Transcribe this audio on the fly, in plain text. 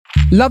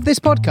Love this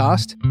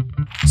podcast?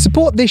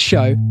 Support this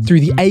show through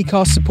the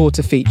Acast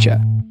supporter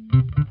feature.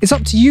 It's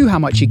up to you how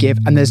much you give,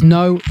 and there's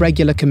no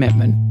regular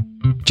commitment.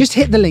 Just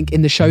hit the link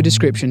in the show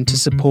description to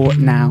support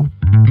now.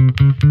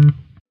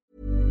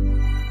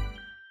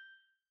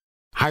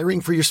 Hiring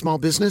for your small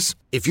business?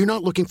 If you're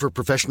not looking for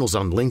professionals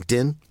on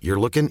LinkedIn, you're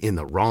looking in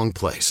the wrong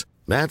place.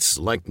 That's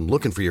like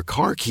looking for your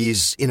car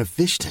keys in a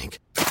fish tank.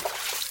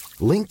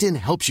 LinkedIn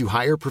helps you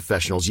hire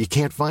professionals you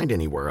can't find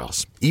anywhere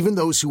else, even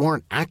those who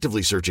aren't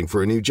actively searching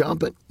for a new job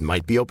but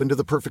might be open to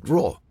the perfect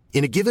role.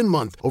 In a given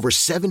month, over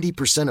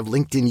 70% of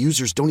LinkedIn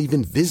users don't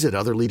even visit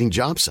other leading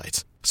job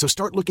sites. So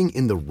start looking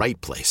in the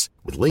right place.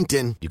 With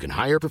LinkedIn, you can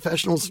hire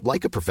professionals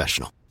like a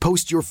professional.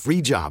 Post your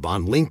free job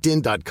on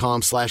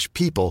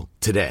linkedin.com/people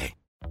today.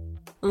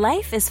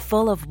 Life is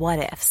full of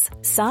what-ifs.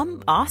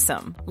 Some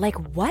awesome, like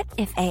what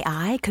if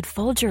AI could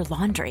fold your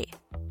laundry?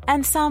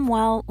 And some,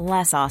 well,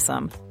 less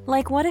awesome,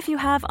 like what if you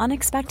have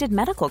unexpected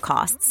medical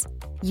costs?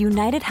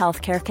 United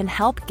Healthcare can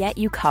help get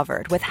you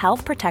covered with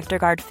Health Protector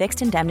Guard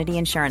fixed indemnity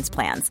insurance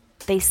plans.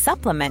 They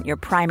supplement your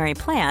primary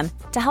plan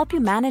to help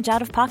you manage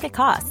out-of-pocket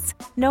costs.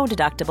 No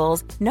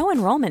deductibles, no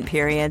enrollment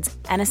periods,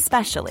 and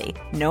especially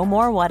no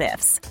more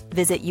what-ifs.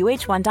 Visit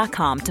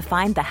uh1.com to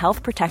find the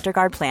Health Protector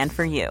Guard plan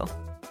for you.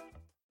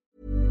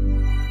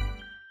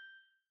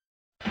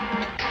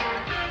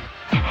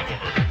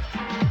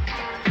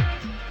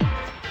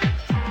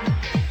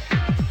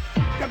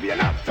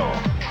 Campionato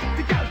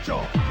di calcio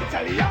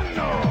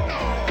italiano.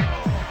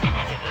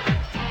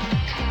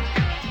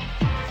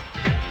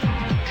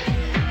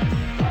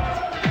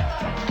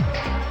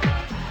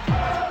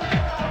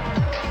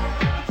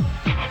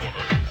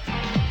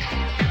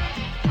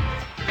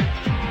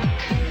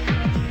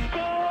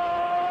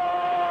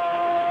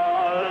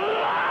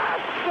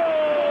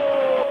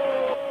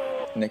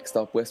 Nick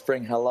Stop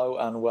Whispering. Hello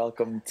and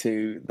welcome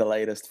to the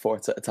latest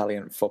Forza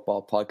Italian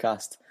football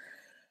podcast.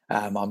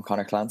 I'm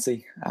Connor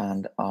Clancy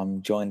and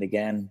I'm joined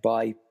again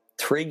by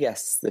three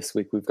guests this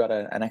week. We've got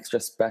an extra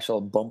special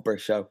bumper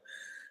show.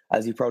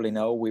 As you probably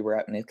know, we were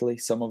out in Italy.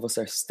 Some of us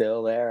are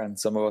still there and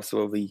some of us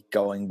will be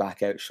going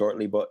back out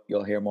shortly, but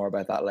you'll hear more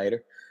about that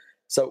later.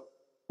 So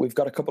we've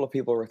got a couple of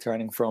people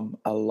returning from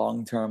a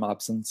long-term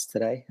absence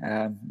today.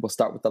 We'll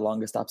start with the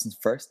longest absence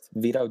first.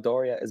 Vito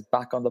Doria is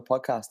back on the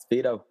podcast.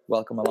 Vito,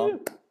 welcome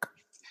along.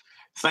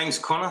 Thanks,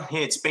 Connor. Yeah,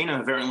 it's been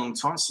a very long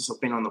time since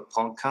I've been on the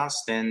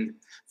podcast and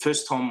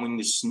first time in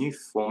this new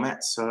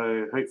format.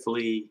 So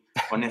hopefully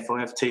on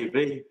FIF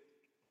TV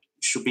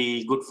should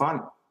be good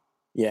fun.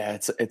 Yeah,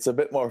 it's a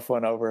bit more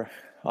fun over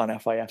on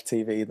FIF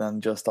TV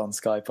than just on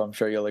Skype. I'm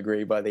sure you'll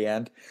agree by the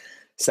end.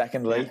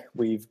 Secondly,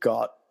 we've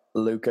got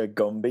Luca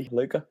Gumby.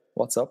 Luca,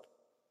 what's up?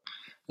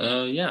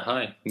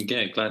 Hi.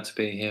 Yeah, glad to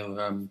be here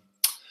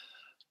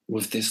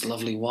with this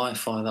lovely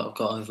Wi-Fi that I've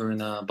got over in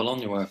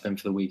Bologna where I've been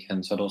for the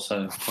weekend. So I'd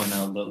also point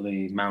out that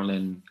the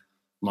Marilyn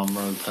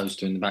Monroe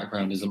poster in the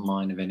background isn't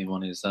mine if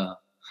anyone is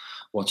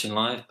watching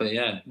live. But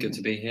yeah, good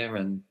to be here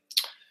and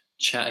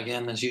chat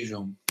again as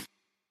usual.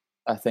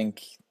 I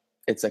think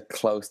it's a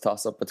close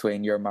toss-up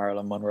between your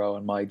Marilyn Monroe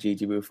and my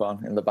Gigi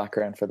Buffon in the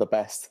background for the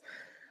best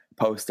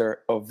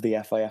poster of the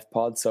FIF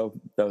pod. So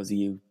those of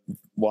you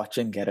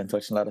watching, get in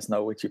touch and let us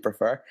know which you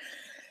prefer.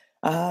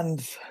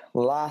 And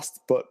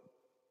last but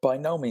by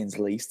no means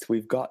least,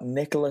 we've got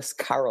Nicholas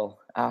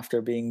Carroll.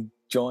 After being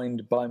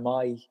joined by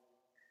my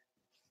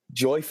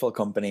joyful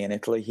company in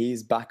Italy,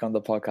 he's back on the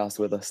podcast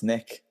with us.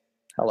 Nick,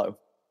 hello.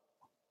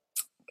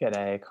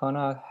 G'day,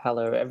 Connor.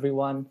 Hello,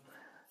 everyone.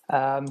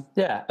 A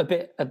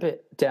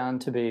bit down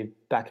to be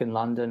back in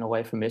London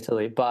away from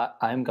Italy, but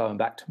I'm going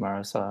back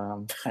tomorrow,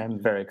 so I'm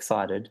very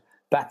excited.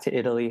 Back to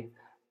Italy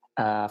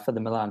for the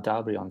Milan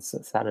Derby on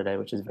Saturday,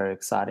 which is very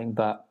exciting.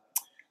 But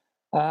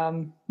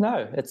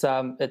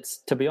it's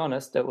to be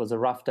honest, it was a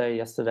rough day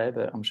yesterday,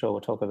 but I'm sure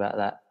we'll talk about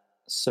that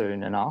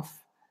soon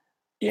enough.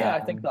 Yeah,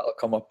 I think that'll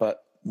come up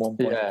at one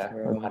point. Yeah,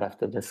 we might have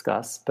to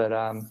discuss. But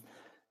I'm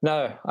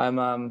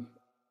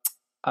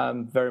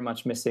very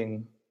much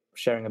missing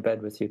sharing a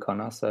bed with you,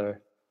 Connor. So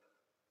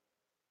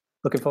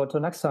looking forward to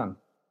next time.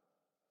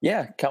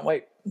 Yeah, can't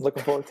wait.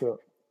 Looking forward to it.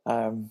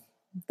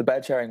 The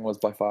bed sharing was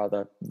by far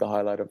the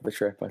highlight of the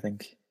trip. I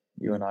think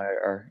you and I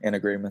are in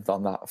agreement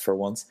on that for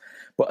once.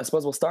 But I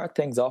suppose we'll start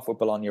things off with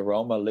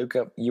Bologna-Roma.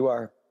 Luca, you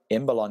are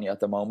in Bologna at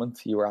the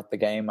moment. You were at the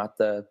game at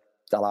the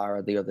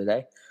Dallara the other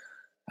day.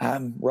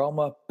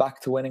 Roma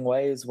back to winning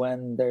ways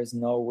when there's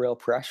no real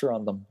pressure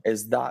on them.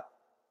 Is that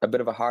a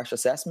bit of a harsh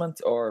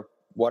assessment, or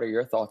what are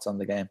your thoughts on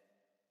the game?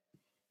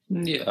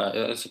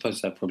 Yeah, I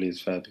suppose that probably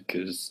is fair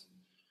because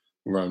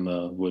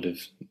Roma would have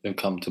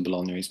come to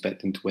Bologna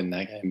expecting to win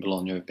that game.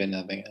 Bologna have been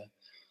having a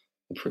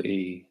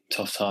pretty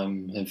tough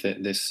time of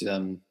it this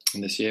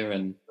year,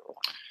 and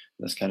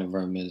that's kind of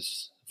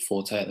Roma's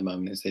forte at the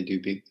moment. Is they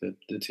do beat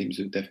the teams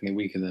who are definitely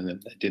weaker than them.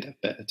 They did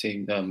have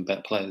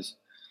better players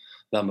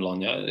than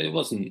Bologna. It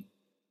wasn't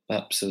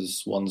perhaps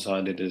as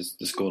one-sided as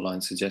the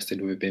scoreline suggested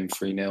with it being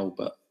 3-0,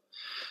 but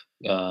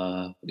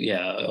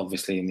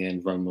obviously in the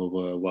end Roma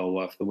were well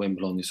worth the win.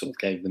 Bologna sort of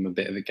gave them a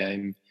bit of a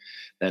game.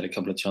 They had a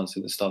couple of chances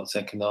at the start of the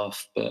second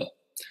half, but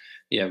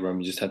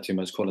Roma just had too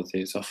much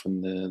quality. It's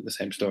often the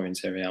same story in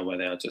Serie A, where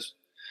they are just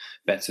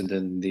better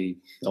than the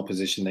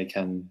opposition. They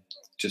can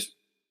just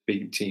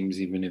beat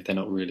teams even if they're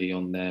not really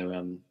on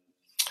their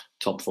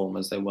top form,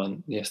 as they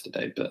weren't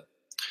yesterday. But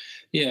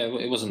yeah,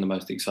 it wasn't the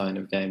most exciting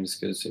of games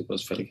because it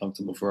was fairly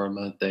comfortable for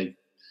Roma. They,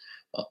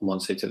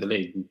 once they took the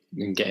lead,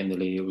 in getting the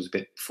lead, it was a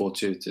bit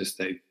fortuitous.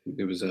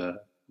 It was a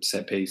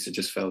set piece. It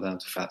just fell down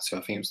to Fazio.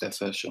 I think it was their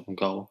first shot on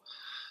goal.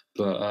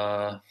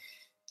 But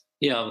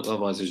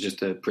otherwise it was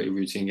just a pretty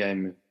routine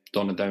game.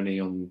 Donadoni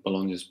on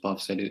Bologna's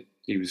behalf said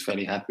he was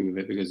fairly happy with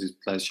it because his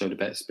players showed a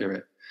better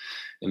spirit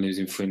in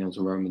losing 3-0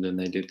 to Roma than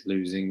they did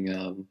losing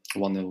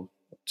 1-0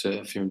 to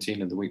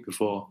Fiorentina the week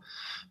before.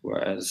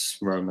 Whereas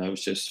Roma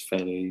was just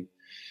fairly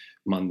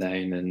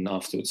mundane, and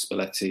afterwards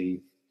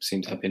Spalletti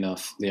seemed happy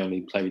enough. The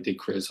only player he did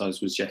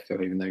criticise was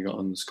Dzeko, even though he got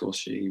on the score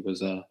sheet. He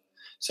was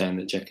saying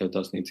that Dzeko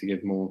does need to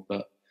give more.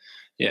 But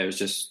yeah, it was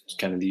just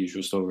kind of the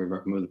usual story.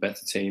 Roma with a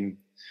better team,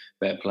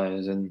 better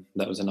players, and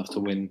that was enough to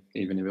win,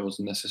 even if it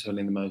wasn't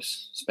necessarily in the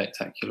most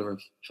spectacular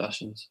of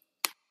fashions.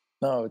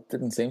 No, it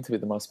didn't seem to be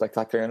the most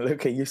spectacular. And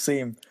Luca, you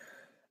seem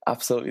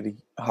absolutely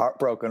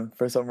heartbroken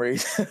for some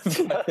reason.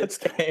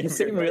 You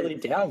seem really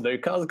down,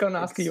 Luca. I was going to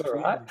ask you, all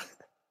right?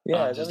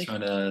 Yeah, I'm just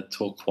trying to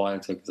talk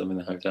quieter because I'm in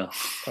the hotel.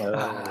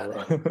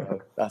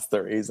 That's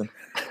the reason.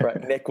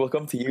 Right, Nick, we'll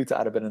come to you to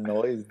add a bit of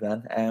noise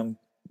then.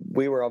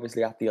 We were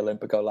obviously at the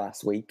Olimpico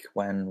last week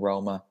when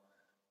Roma,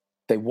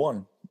 they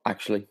won,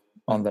 actually,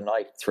 on the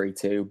night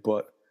 3-2,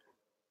 but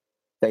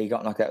they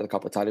got knocked out of the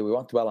Coppa Italia. We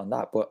won't dwell on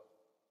that, but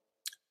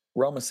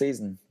Roma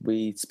season,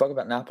 we spoke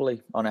about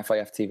Napoli on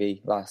FIF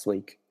TV last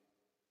week,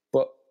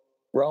 but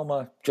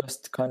Roma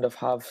just kind of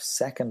have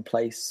second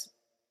place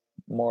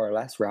more or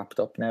less wrapped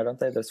up now, don't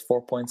they? There's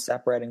 4 points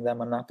separating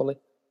them and Napoli,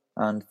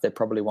 and they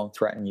probably won't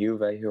threaten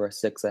Juve, who are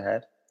 6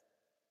 ahead.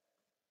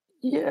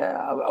 Yeah,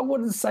 I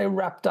wouldn't say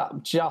wrapped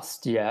up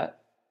just yet.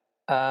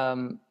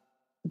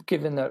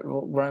 Given that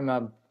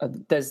Roma,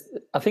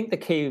 I think the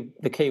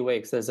key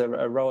weeks, there's a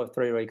row of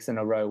 3 weeks in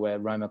a row where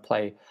Roma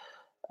play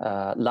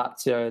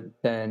Lazio,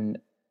 then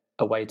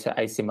away to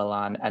AC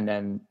Milan, and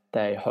then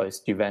they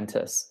host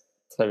Juventus.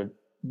 So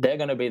they're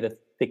going to be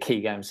the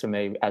key games for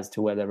me as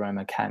to whether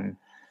Roma can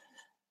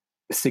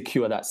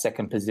secure that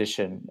second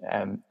position.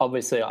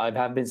 Obviously, I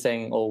have been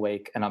saying all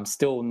week, and I'm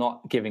still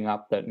not giving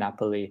up that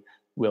Napoli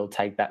will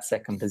take that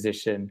second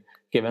position,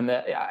 given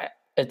that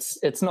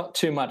it's not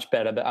too much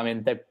better. But I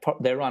mean,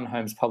 their run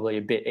home's probably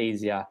a bit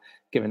easier,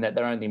 given that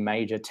their only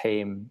major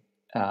team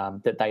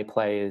that they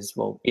play is,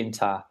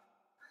 Inter,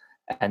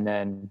 and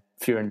then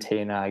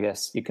Fiorentina. I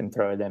guess you can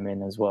throw them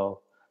in as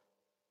well.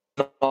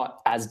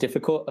 Not as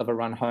difficult of a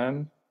run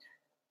home.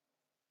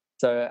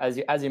 So as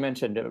you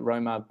mentioned,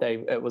 Roma,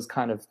 there was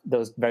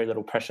very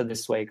little pressure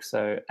this week.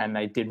 And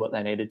they did what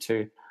they needed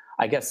to.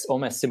 I guess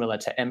almost similar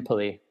to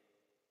Empoli,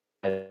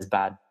 as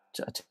bad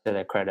to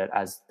their credit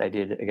as they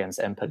did against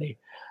Empoli,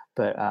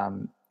 but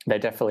they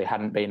definitely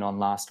hadn't been on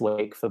last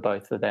week for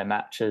both of their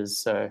matches.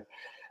 So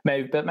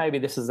maybe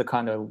this is the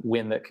kind of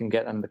win that can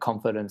get them the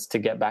confidence to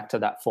get back to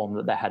that form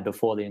that they had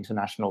before the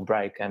international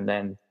break, and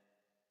then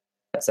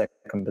that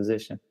second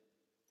position.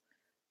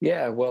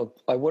 Yeah, well,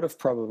 I would have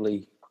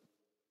probably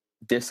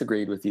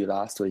disagreed with you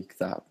last week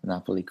that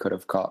Napoli could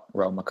have caught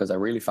Roma, because I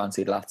really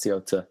fancied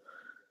Lazio to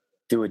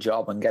do a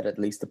job and get at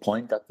least a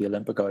point at the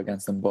Olimpico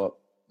against them, but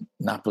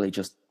Napoli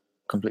just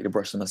completely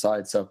brushed them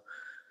aside. So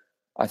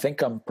I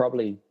think I'm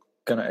probably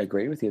going to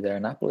agree with you there.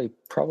 Napoli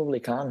probably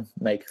can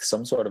make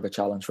some sort of a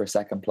challenge for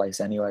second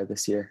place anyway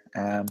this year.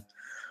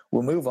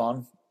 We'll move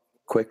on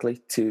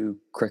quickly to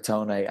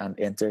Crotone and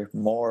Inter,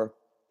 more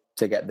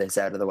to get this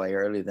out of the way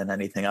early than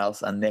anything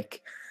else. And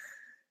Nick,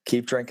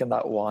 keep drinking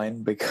that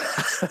wine,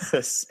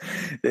 because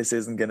this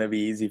isn't going to be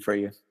easy for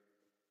you.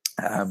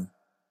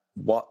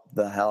 What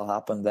the hell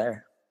happened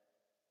there?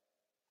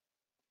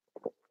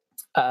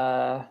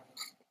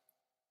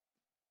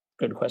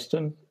 Good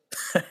question.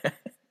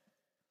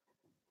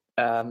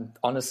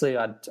 Honestly,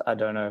 I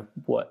don't know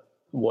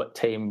what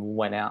team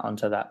went out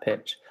onto that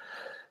pitch.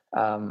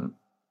 I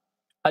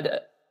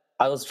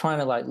was trying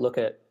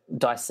to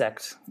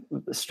dissect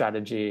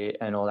strategy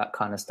and all that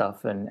kind of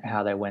stuff and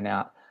how they went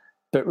out.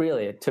 But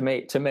really, to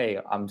me,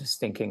 I'm just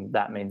thinking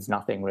that means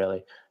nothing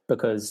really,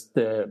 because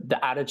the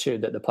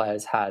attitude that the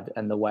players had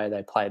and the way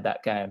they played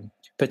that game,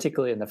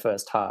 particularly in the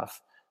first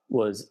half,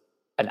 was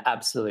an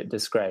absolute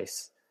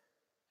disgrace,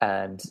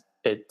 and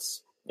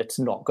it's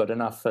not good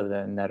enough for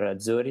the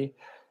Nerazzurri,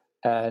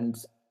 and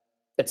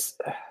it's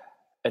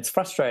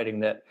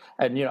frustrating that,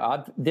 and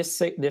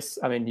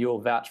I mean,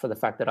 you'll vouch for the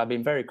fact that I've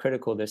been very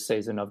critical this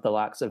season of the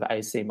likes of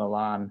AC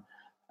Milan.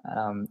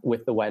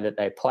 With the way that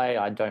they play,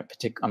 I'm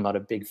not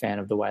a big fan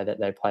of the way that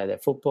they play their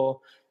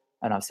football,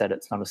 and I've said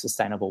it's not a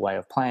sustainable way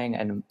of playing.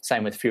 And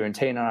same with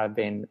Fiorentina, I've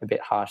been a bit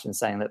harsh in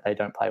saying that they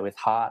don't play with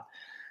heart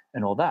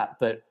and all that.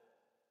 But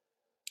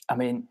I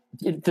mean,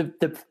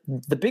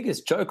 the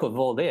biggest joke of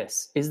all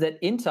this is that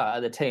Inter are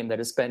the team that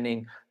is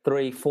spending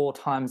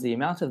 3-4 times the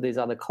amount of these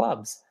other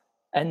clubs,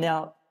 and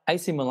now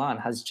AC Milan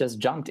has just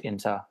jumped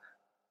Inter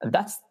And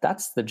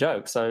that's the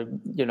joke. So,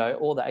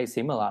 all the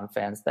AC Milan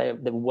fans, they're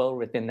well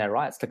within their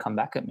rights to come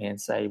back at me and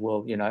say,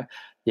 well,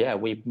 yeah,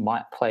 we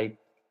might play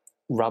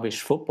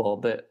rubbish football,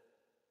 but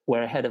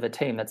we're ahead of a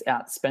team that's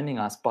outspending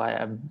us by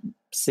a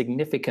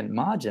significant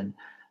margin.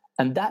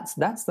 And that's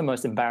the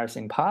most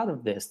embarrassing part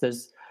of this.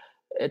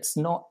 It's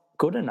not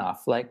good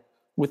enough. Like,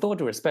 with all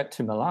due respect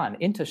to Milan,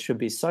 Inter should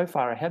be so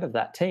far ahead of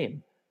that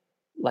team,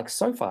 like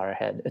so far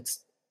ahead. It's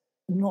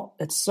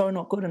so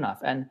not good enough.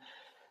 And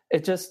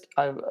it just,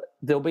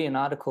 there'll be an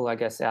article, I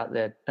guess, out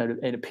there,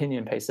 an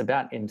opinion piece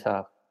about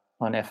Inter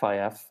on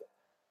FIF.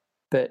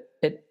 But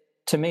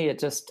to me, it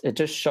just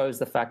shows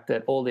the fact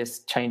that all this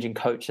changing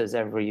coaches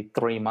every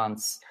 3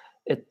 months,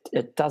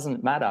 it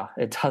doesn't matter.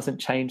 It doesn't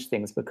change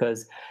things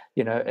because,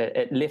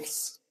 it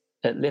lifts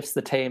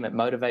the team, it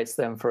motivates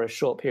them for a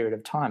short period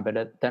of time,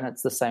 but then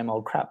it's the same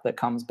old crap that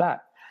comes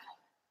back.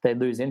 They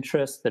lose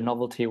interest, the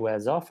novelty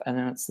wears off, and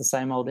then it's the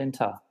same old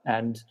Inter.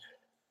 And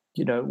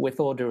with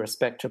all due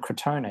respect to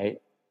Crotone,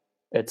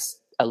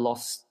 it's a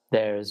loss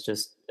there is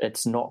just,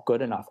 it's not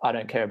good enough. I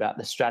don't care about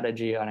the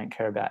strategy. I don't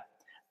care about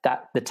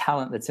that. The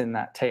talent that's in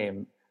that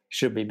team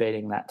should be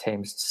beating that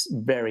team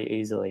very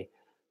easily.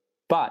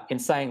 But in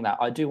saying that,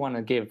 I do want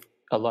to give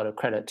a lot of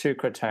credit to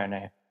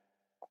Crotone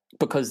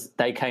because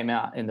they came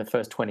out in the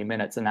first 20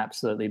 minutes and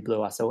absolutely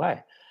blew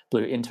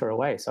Inter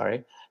away,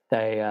 sorry.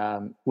 They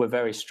were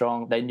very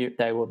strong. They knew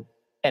they were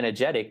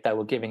energetic, they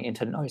were giving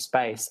Inter no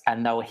space,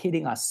 and they were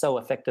hitting us so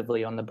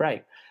effectively on the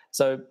break.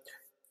 So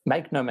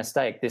make no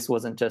mistake, this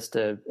wasn't just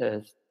a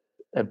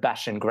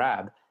bash and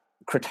grab.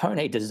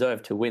 Crotone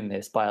deserved to win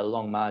this by a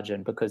long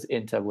margin because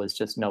Inter was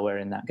just nowhere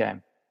in that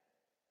game.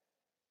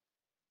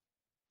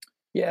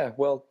 Yeah,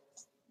 well,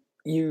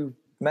 you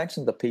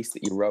mentioned the piece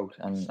that you wrote,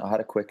 and I had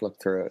a quick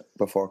look through it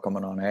before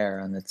coming on air,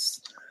 and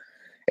it's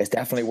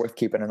definitely worth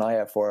keeping an eye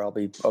out for. I'll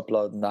be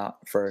uploading that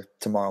for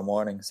tomorrow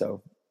morning,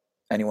 so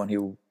anyone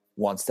who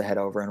wants to head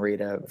over and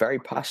read a very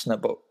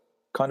passionate but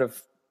kind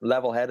of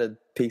level-headed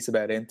piece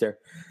about Inter,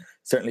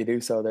 certainly do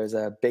so. There's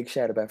a big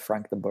shout about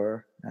Frank de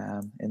Boer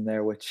in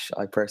there, which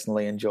I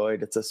personally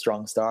enjoyed. It's a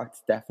strong start,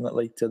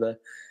 definitely, to the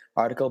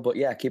article. But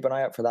yeah, keep an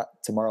eye out for that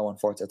tomorrow on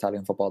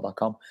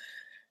ForzaItalianFootball.com.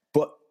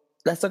 But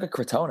let's look at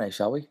Crotone,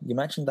 shall we? You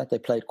mentioned that they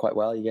played quite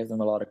well. You gave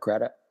them a lot of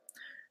credit.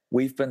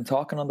 We've been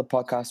talking on the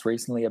podcast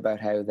recently about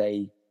how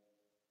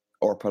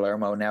or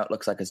Palermo, now it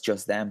looks like it's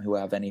just them who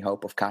have any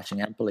hope of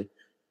catching Empoli.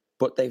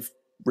 But they've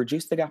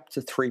reduced the gap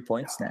to 3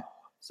 points now.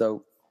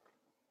 So,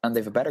 and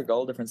they've a better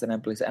goal difference than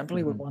Empoli. So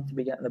Empoli would want to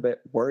be getting a bit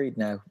worried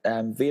now.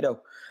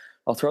 Vito,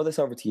 I'll throw this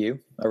over to you.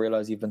 I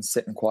realise you've been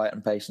sitting quiet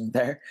and patient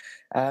there.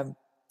 Do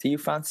you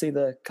fancy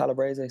the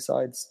Calabrese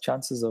side's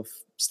chances of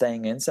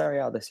staying in Serie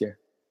A this year?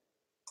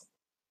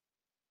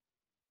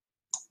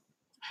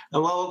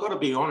 Well, I've got to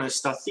be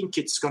honest. I think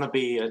it's going to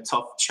be a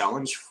tough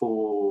challenge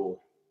for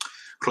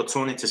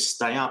Crotone to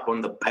stay up on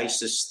the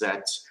basis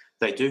that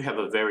they do have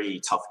a very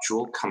tough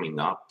draw coming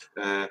up.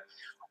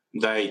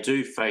 They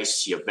do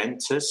face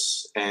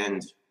Juventus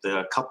and there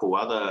are a couple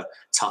other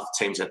tough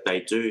teams that they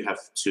do have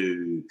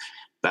to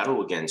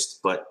battle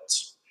against. But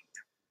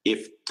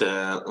if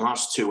the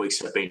last 2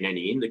 weeks have been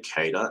any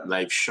indicator,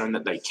 they've shown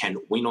that they can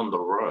win on the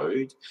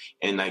road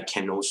and they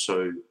can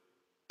also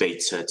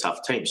beat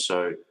tough teams.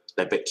 So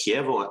they beat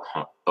Chievo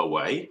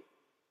away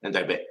and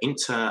they beat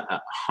Inter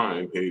at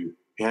home, who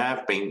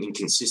have been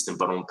inconsistent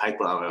but on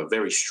paper are a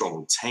very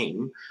strong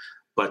team.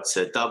 But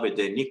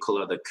Davide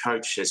Nicola, the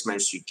coach, has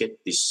managed to get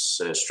this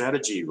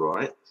strategy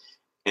right.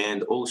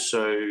 And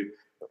also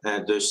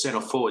the centre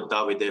forward,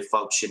 Diego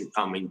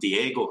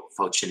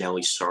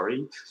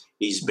Falcinelli,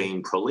 is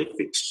being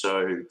prolific.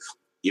 So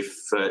if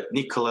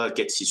Nicola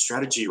gets his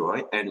strategy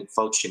right and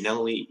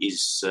Falcinelli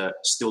is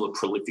still a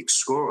prolific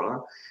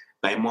scorer,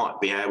 they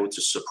might be able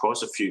to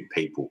surprise a few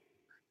people.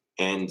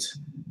 And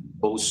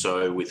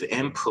also with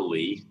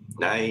Empoli,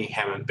 they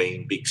haven't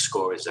been big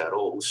scorers at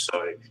all.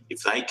 So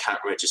if they can't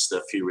register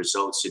a few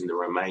results in the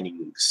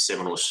remaining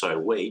 7 or so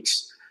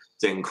weeks,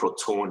 then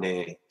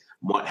Crotone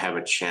might have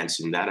a chance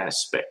in that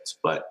aspect,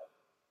 but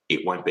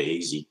it won't be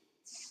easy.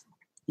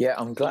 Yeah,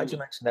 I'm glad you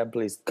mentioned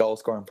Empoli's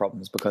goal-scoring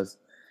problems because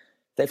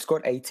they've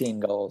scored 18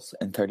 goals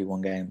in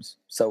 31 games.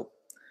 So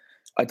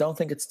I don't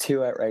think it's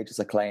too outrageous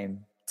a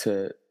claim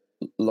to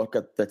look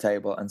at the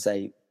table and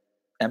say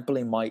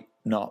Empoli might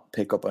not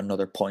pick up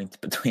another point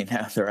between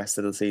now and the rest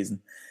of the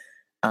season.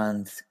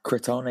 And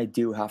Crotone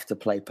do have to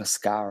play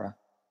Pescara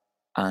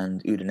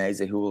and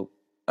Udinese, who will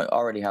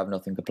already have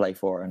nothing to play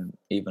for, and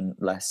even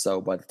less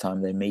so by the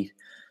time they meet.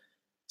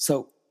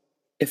 So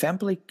if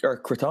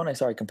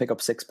Crotone can pick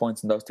up 6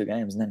 points in those 2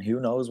 games, and then who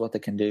knows what they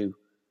can do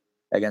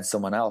against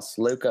someone else.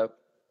 Luca,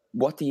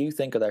 what do you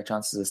think of their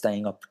chances of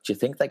staying up? Do you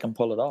think they can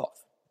pull it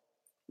off?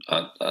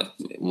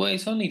 Well,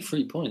 it's only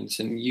 3 points,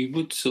 and you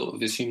would sort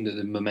of assume that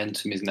the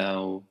momentum is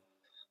now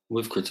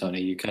with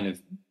Crotone. You kind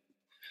of,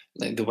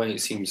 like, the way it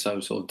seems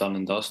so sort of done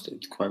and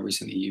dusted quite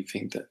recently, you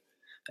think that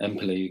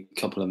Empoli a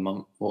couple of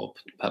months, or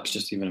perhaps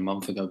just even a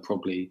month ago,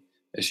 probably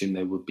assumed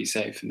they would be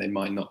safe, and they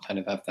might not kind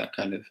of have that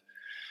kind of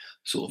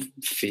sort of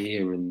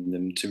fear in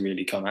them to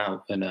really come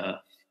out. And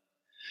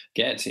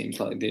get teams.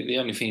 Like the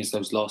only thing is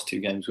those last two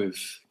games with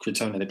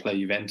Crotone, they play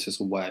Juventus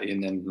away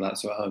and then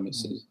Lazio at home.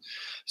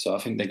 So I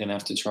think they're going to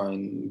have to try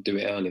and do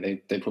it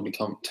early. They probably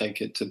can't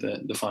take it to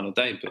the final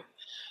day. But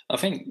I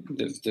think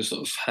they've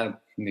sort of had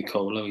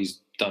Nicola. He's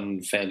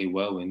done fairly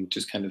well in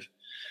just kind of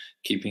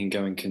keeping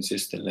going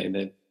consistently.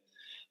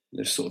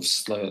 They've sort of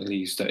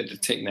slowly started to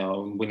tick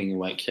now. Winning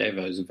away at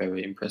Chievo is a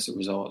very impressive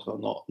result as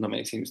well. Not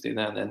many teams do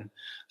that. And then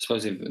I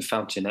suppose if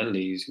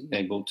Falcinelli is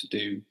able to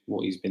do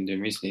what he's been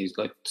doing recently, he's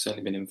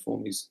certainly been in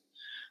form. He's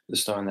the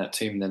star in that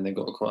team. Then they've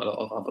got quite a lot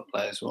of other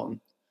players on,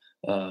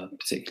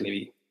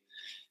 particularly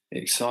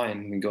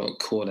exciting. We've got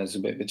Cord as a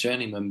bit of a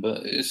journeyman,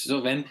 but it's sort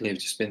of Empoli have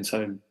just been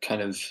so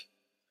kind of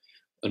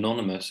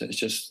anonymous. It's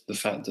just the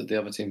fact that the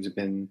other teams have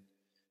been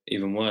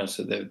even worse,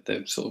 that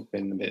they've sort of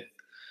been a bit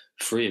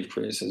free of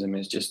criticism.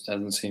 It just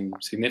hasn't seemed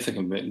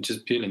significant, but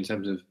just purely in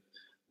terms of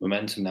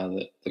momentum now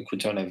that the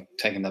Crotone have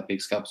taken that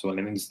big scalp, well,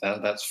 it means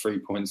that's 3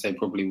 points they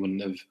probably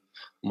wouldn't have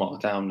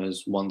marked down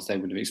as ones they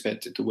would have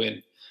expected to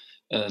win.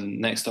 And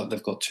next up,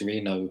 they've got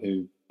Torino,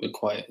 who are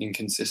quite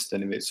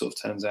inconsistent. If it sort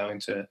of turns out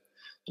into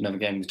another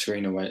game with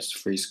Torino where it's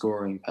free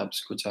scoring,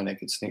 perhaps Crotone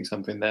could sneak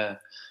something there.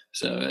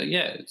 So,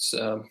 it's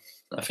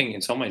I think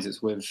in some ways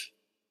it's with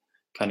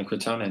kind of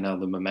Crotone now,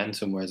 the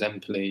momentum, whereas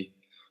Empoli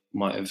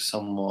might have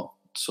somewhat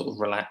sort of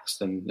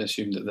relaxed and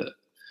assumed that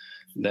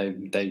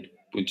they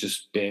would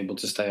just be able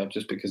to stay up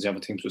just because the other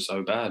teams were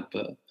so bad.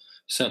 But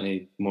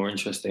certainly more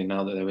interesting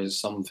now that there is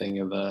something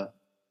of a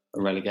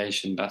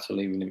relegation battle,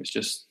 even if it's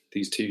just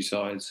these two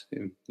sides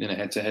in a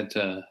head-to-head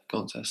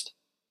contest.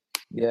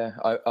 Yeah,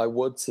 I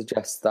would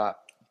suggest that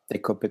they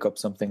could pick up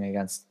something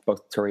against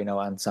both Torino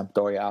and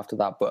Sampdoria after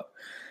that. But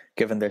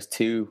given there's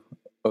two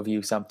of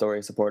you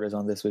Sampdoria supporters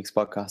on this week's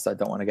podcast, I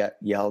don't want to get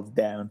yelled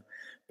down.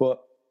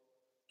 But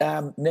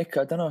Nick,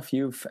 I don't know if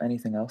you've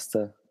anything else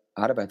to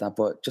add about that,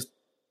 but just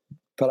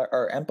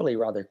Empoli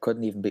rather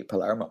couldn't even beat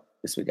Palermo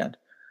this weekend.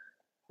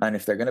 And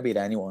if they're going to beat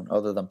anyone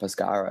other than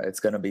Pescara, it's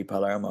going to be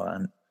Palermo.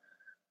 And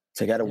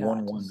to get a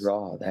 1-1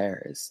 draw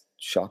there is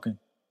shocking.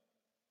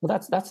 Well,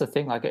 that's the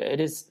thing. Like,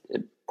 it is,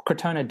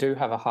 Crotone do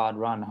have a hard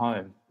run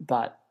home,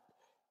 but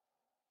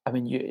I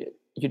mean,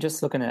 you're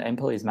just looking at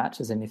Empoli's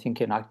matches and you're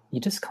thinking, like, you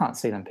just can't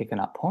see them picking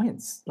up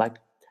points. Like,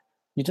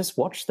 you just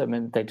watch them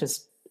and they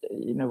just,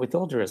 with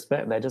all due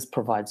respect, they just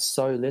provide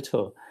so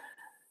little.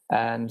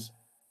 And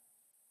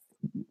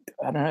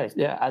I don't know.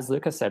 Yeah, as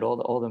Lucas said,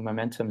 all the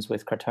momentum's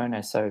with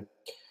Crotone. So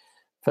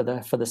for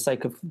the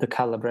sake of the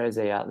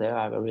Calabrese out there,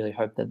 I really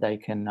hope that they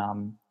can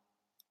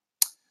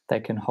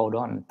hold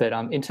on. But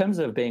in terms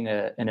of being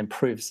an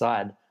improved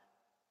side,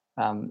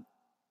 a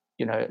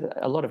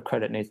lot of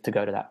credit needs to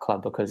go to that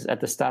club, because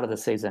at the start of the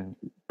season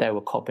they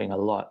were copying a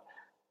lot.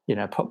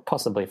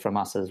 Possibly from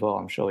us as well.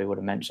 I'm sure we would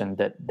have mentioned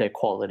that their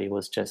quality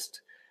was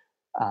just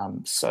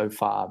so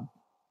far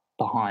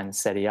behind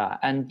Serie A.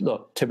 And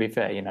look, to be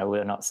fair,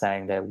 we're not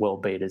saying they're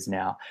world beaters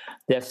now.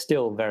 They're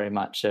still very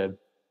much a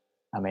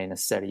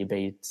Serie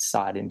B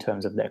side in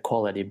terms of their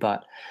quality,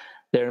 but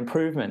their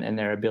improvement and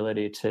their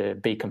ability to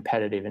be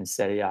competitive in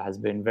Serie A has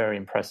been very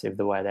impressive,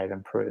 the way they've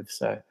improved.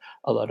 So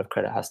a lot of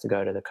credit has to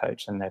go to the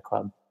coach and their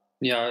club.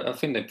 Yeah, I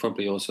think they've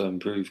probably also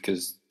improved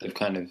because they've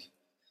kind of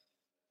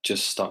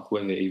just stuck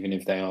with it, even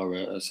if they are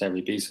a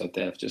Serie B side,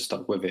 they've just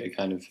stuck with it.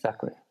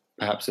 Exactly.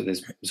 Perhaps at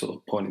this sort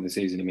of point in the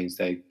season, it means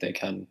they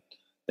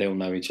all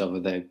know each other.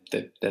 They're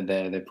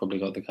there. They've probably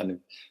got the kind of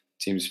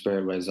team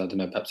spirit. Whereas I don't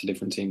know, perhaps a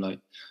different team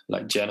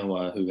like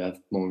Genoa, who have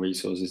more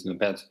resources and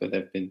better, but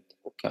they've been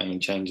going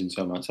and changing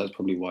so much. That's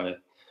probably why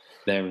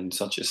they're in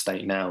such a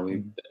state now.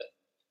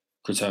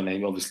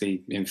 Crotone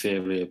obviously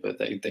inferior, but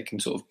they can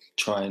sort of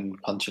try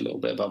and punch a little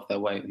bit above their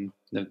weight, and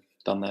they've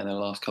done that in their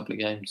last couple of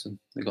games, and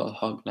they've got a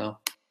hope now.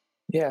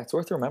 Yeah, it's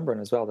worth remembering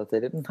as well that they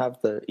didn't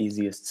have the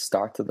easiest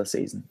start to the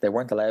season. They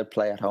weren't allowed to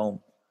play at home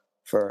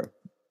for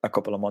a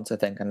couple of months, I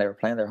think, and they were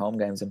playing their home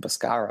games in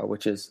Pescara,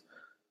 which is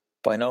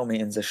by no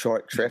means a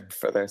short trip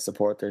for their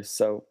supporters.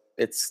 So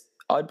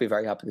I'd be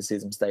very happy to see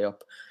them stay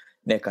up.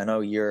 Nick, I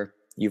know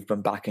you've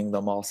been backing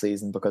them all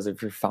season because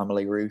of your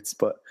family roots,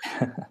 but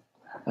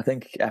I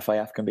think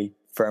FIF can be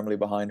firmly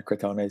behind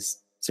Crotone's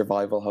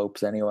survival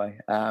hopes anyway.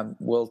 That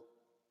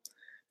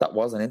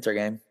was an Inter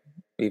game,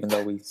 even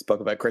though we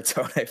spoke about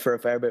Crotone for a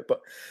fair bit,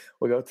 but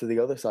we'll go to the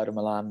other side of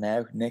Milan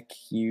now. Nick,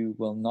 you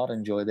will not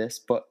enjoy this,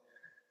 but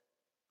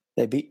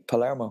they beat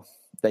Palermo.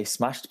 They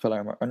smashed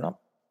Palermo, or not?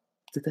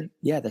 Did they?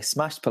 Yeah, they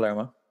smashed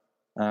Palermo.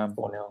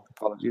 4-0.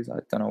 Apologies, I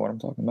don't know what I'm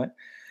talking about.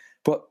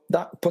 But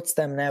that puts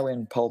them now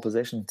in pole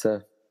position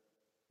to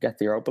get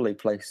the Europa League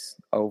place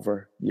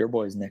over your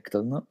boys, Nick,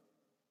 doesn't it?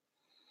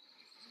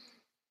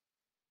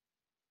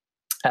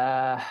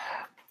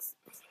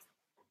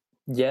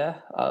 Yeah,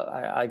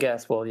 I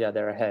guess. Well, yeah,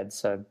 they're ahead.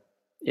 So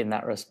in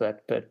that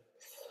respect, but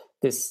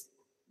this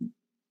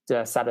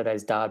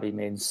Saturday's derby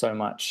means so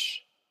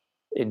much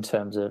in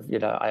terms of,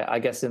 I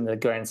guess in the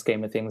grand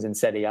scheme of things in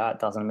Serie A, it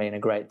doesn't mean a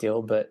great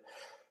deal, but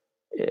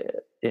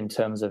in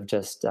terms of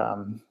just,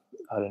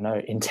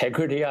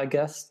 integrity, I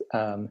guess,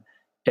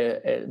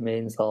 it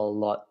means a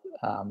lot,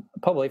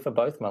 probably for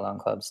both Milan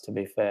clubs, to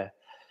be fair.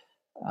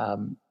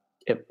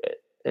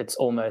 it's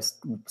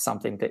almost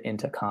something that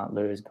Inter can't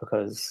lose,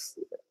 because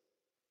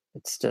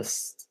it's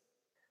just,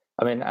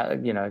 I mean, I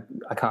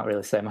can't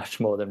really say much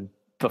more than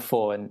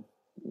before, and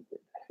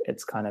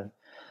it's kind of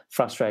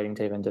frustrating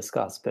to even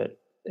discuss, but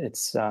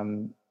it's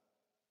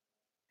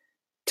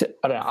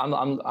I don't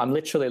know, I'm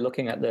literally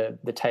looking at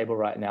the table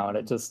right now, and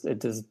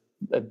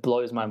it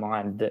blows my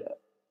mind that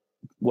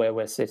where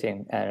we're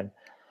sitting and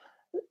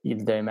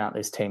the amount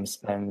this team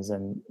spends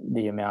and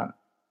the amount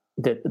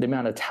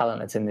of talent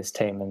that's in this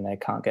team, and they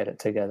can't get it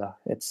together.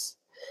 It's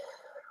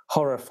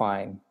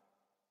horrifying.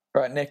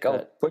 Right, Nick,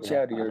 I'll put you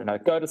out of your...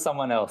 go to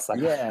someone else.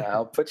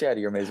 I'll put you out of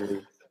your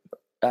misery.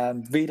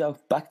 Vito,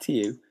 back to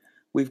you.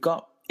 We've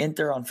got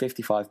Inter on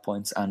 55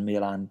 points and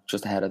Milan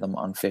just ahead of them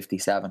on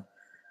 57.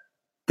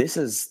 This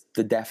is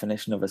the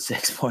definition of a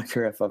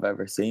 6-pointer if I've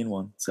ever seen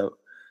one. So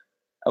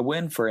a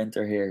win for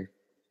Inter here,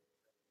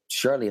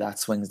 surely that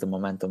swings the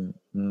momentum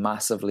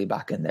massively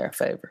back in their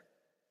favour.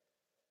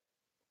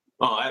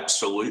 Oh,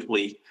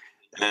 absolutely.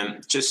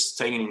 Just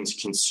taking into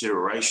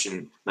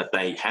consideration that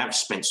they have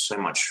spent so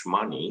much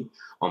money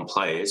on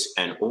players,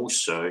 and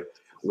also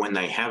when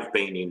they have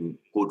been in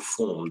good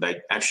form,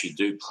 they actually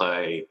do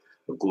play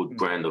a good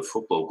brand of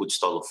football, good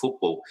style of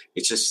football.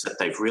 It's just that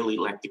they've really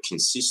lacked the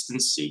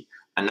consistency.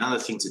 Another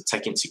thing to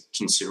take into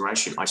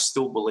consideration, I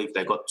still believe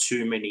they got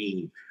too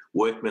many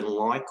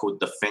workmanlike or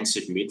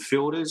defensive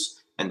midfielders,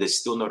 and there's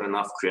still not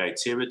enough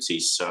creativity.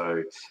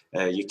 So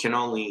you can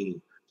only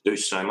do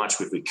so much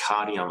with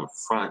Riccardi on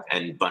front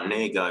and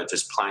Banega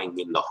just playing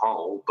in the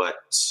hole. But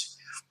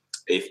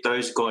if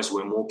those guys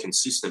were more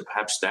consistent,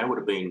 perhaps they would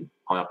have been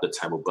high up the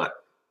table. But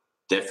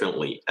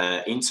definitely,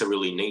 Inter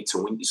really need to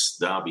win this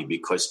derby,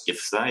 because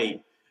if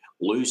they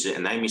lose it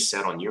and they miss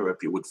out on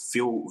Europe, it would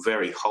feel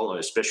very hollow,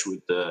 especially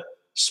with the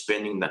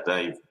spending that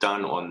they've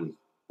done on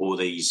all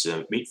these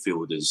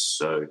midfielders.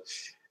 So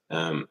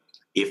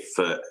if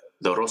the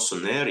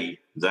Rossoneri,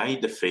 they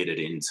defeated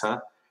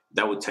Inter,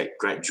 they would take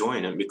great joy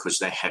in it, because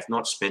they have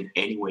not spent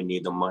anywhere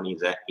near the money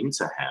that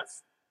Inter have.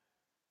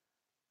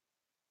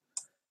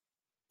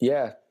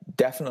 Yeah,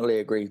 definitely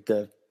agree.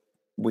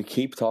 We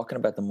keep talking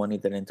about the money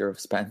that Inter have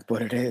spent,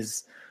 but it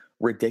is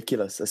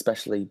ridiculous,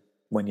 especially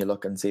when you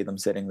look and see them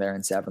sitting there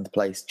in 7th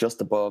place,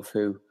 just above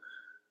 3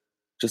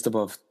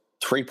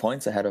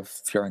 points ahead of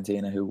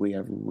Fiorentina, who we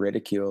have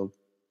ridiculed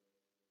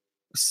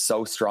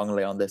so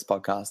strongly on this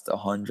podcast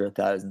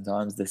 100,000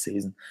 times this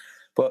season.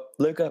 But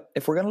Luca,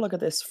 if we're going to look at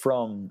this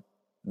from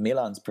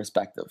Milan's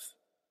perspective,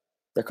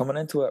 they're coming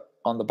into it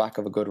on the back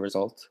of a good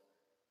result.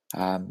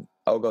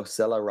 Ogo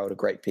Silla wrote a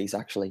great piece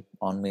actually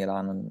on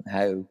Milan and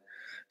how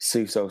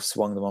Suso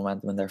swung the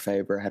momentum in their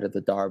favour ahead of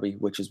the derby,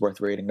 which is worth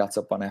reading. That's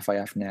up on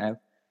FIF now.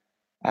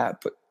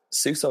 But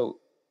Suso,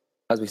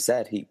 as we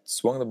said, he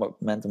swung the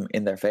momentum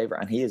in their favour,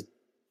 and he is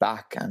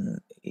back, and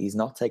he's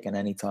not taking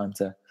any time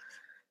to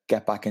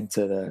get back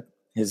into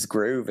his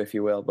groove, if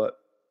you will. But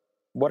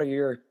what are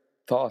your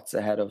thoughts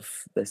ahead of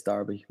this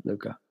derby,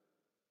 Luca?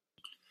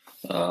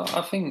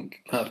 I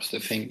think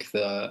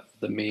that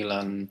the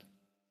Milan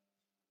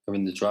are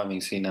in the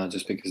driving seat now,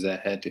 just because their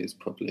head is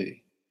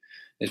probably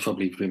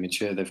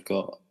premature. They've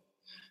got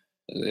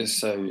it's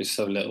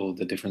so little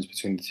the difference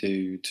between the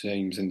two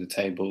teams in the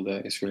table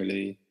that it's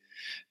really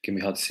going to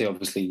be hard to see.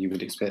 Obviously, you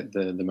would expect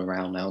the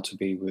morale now to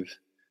be with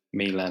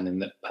Milan,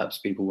 and that perhaps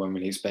people weren't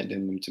really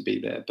expecting them to be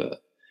there,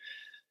 but.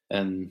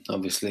 And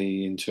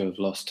obviously, Inter have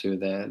lost to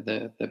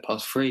their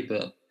past 3.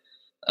 But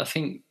I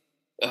think,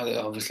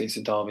 obviously, it's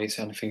a derby,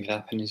 so anything can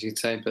happen, as you'd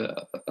say.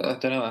 But I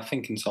don't know. I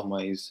think in some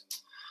ways,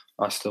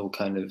 I still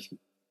kind of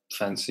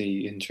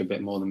fancy Inter a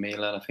bit more than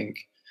Milan. I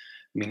think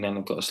Milan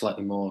have got a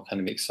slightly more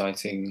kind of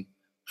exciting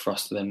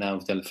thrust to them now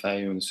with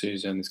Deulofeu and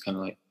Sousa, and it's kind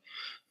of like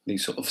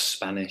these sort of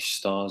Spanish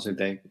stars who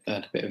they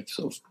had a bit of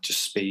sort of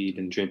just speed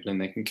and dribbling.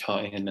 They can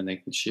cut in and they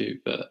can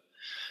shoot, but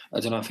I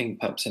don't know, I think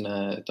perhaps in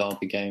a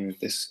derby game of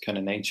this kind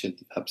of nature,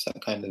 perhaps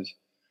that kind of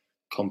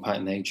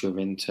compact nature of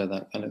Inter,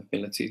 that kind of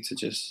ability to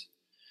just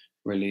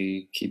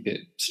really keep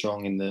it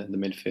strong in the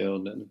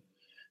midfield, and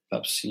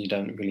perhaps you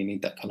don't really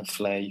need that kind of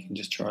flair. You can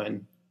just try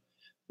and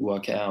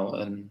work it out.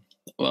 And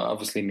well,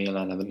 obviously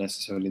Milan haven't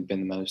necessarily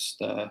been the most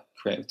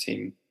creative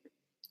team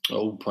at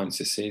all points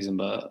this season,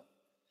 but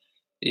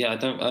yeah, I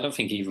don't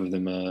think either of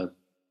them are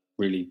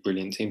really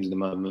brilliant teams at the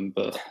moment,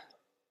 but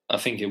I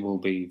think it will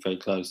be very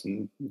close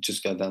and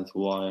just go down to the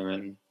wire.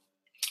 And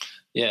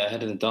yeah,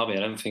 ahead of the derby,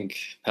 I don't think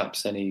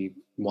perhaps any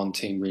one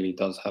team really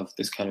does have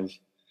this kind of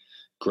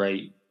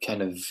great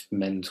kind of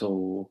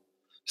mental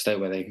state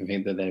where they can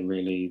think that they're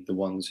really the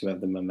ones who have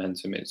the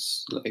momentum.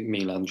 It's like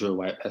Milan drew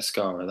away at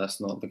Pescara.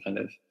 That's not the kind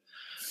of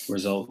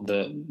result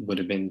that would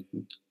have been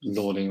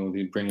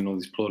bringing all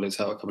these plaudits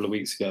out a couple of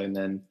weeks ago, and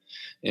then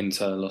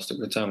Inter lost at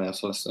return. They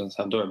also lost to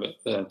Sampdoria,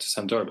 but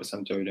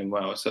Sampdoria doing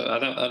well. So I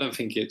don't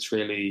think it's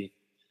really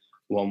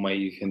one way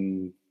you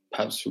can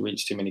perhaps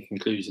reach too many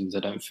conclusions.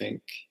 I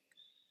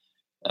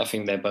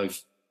think they're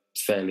both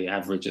fairly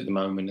average at the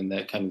moment, and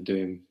they're kind of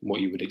doing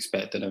what you would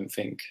expect. I don't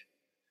think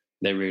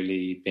they're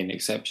really being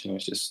exceptional.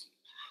 It's just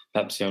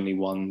perhaps the only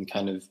one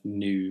kind of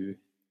new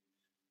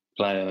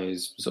player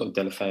is sort of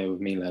Deulofeu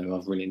with Milan, who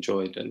I've really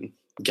enjoyed, and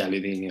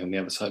Gagliardini on the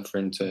other side for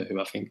Inter,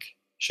 who I think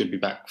should be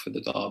back for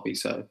the derby.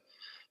 So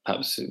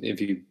perhaps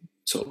if you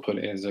sort of put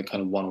it as a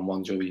kind of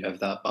one-on-one job, you have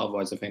that. But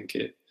otherwise, I think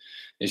it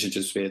should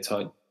just be a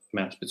tight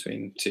match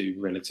between two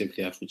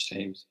relatively average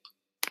teams.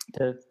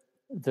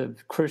 The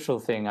crucial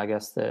thing, I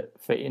guess, that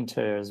for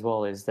Inter as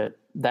well is that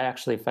they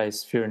actually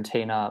face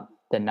Fiorentina,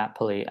 then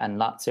Napoli and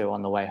Lazio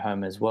on the way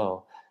home as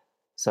well.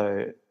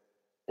 So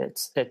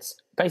it's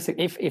basic.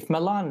 If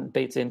Milan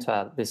beats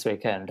Inter this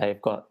weekend,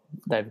 they've got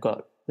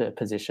the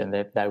position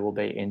that they will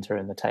beat Inter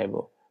in the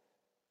table.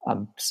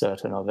 I'm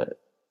certain of it,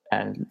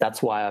 and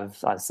that's why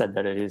I've said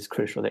that it is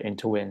crucial that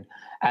Inter win.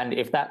 And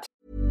if that.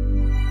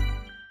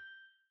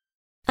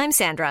 I'm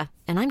Sandra,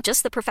 and I'm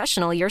just the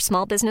professional your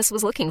small business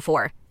was looking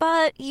for.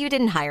 But you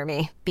didn't hire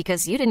me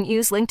because you didn't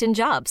use LinkedIn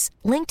Jobs.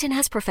 LinkedIn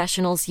has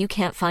professionals you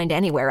can't find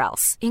anywhere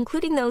else,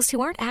 including those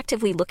who aren't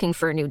actively looking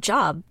for a new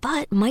job,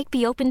 but might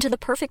be open to the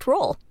perfect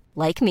role,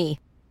 like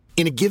me.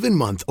 In a given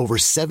month, over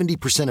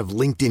 70% of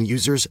LinkedIn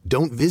users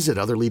don't visit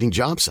other leading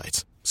job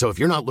sites. So if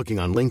you're not looking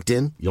on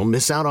LinkedIn, you'll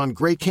miss out on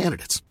great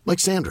candidates like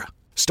Sandra.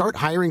 Start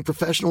hiring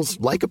professionals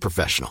like a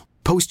professional.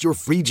 Post your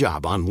free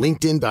job on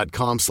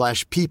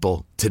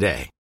linkedin.com/people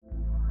today.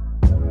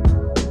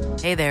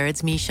 Hey there,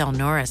 it's Michelle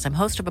Norris. I'm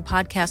host of a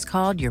podcast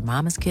called Your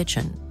Mama's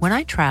Kitchen. When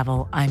I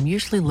travel, I'm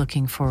usually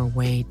looking for a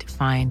way to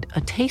find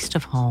a taste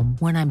of home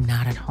when I'm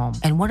not at home.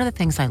 And one of the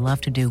things I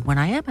love to do when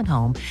I am at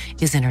home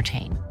is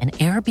entertain. And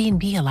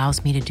Airbnb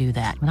allows me to do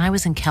that. When I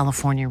was in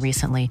California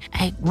recently,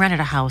 I rented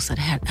a house that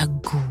had a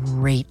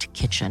great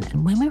kitchen.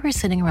 And when we were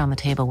sitting around the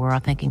table, we were all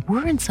thinking,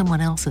 we're in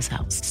someone else's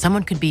house.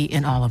 Someone could be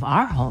in all of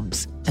our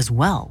homes as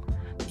well.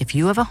 If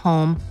you have a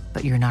home,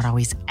 but you're not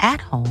always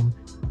at home,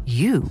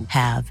 you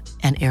have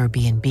an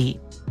Airbnb.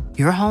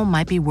 Your home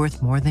might be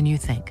worth more than you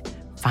think.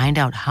 Find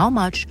out how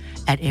much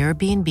at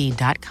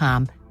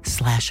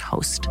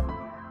airbnb.com/host.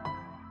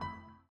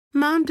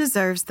 Mom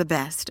deserves the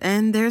best,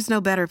 and there's no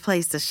better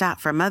place to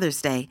shop for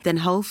Mother's Day than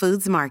Whole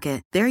Foods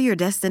Market. They're your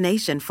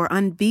destination for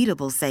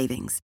unbeatable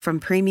savings, from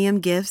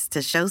premium gifts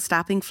to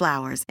show-stopping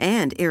flowers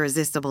and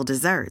irresistible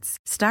desserts.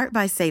 Start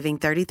by saving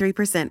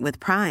 33% with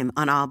Prime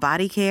on all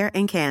body care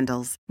and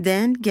candles.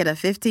 Then get a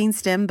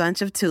 15-stem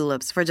bunch of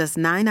tulips for just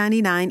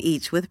 $9.99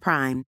 each with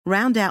Prime.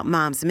 Round out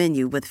Mom's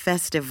menu with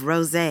festive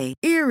rosé,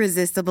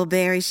 irresistible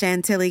berry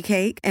chantilly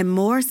cake, and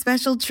more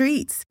special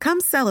treats. Come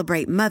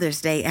celebrate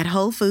Mother's Day at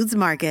Whole Foods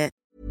Market.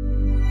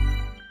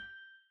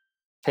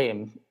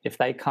 Team, if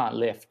you can't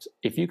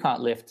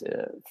lift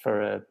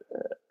for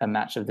a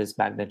match of this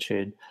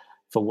magnitude,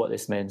 for what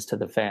this means to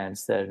the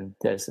fans, then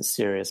there's a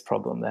serious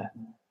problem there.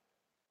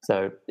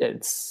 So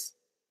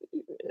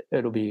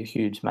it'll be a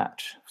huge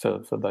match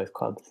for both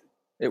clubs.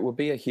 It would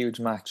be a huge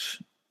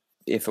match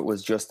if it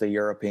was just a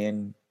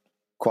European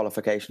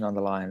qualification on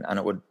the line, and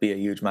it would be a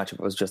huge match if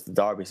it was just the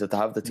derby. So to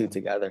have the two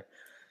together,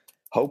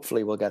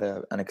 hopefully we'll get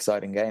an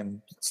exciting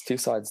game. It's two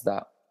sides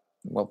that,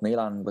 well,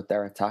 Milan with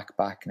their attack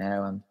back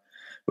now, and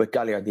with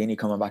Gagliardini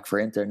coming back for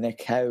Inter.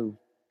 Nick, how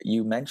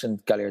you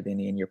mentioned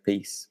Gagliardini in your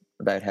piece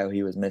about how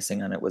he was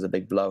missing and it was a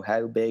big blow.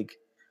 How big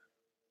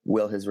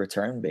will his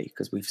return be?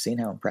 Because we've seen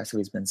how impressive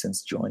he's been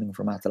since joining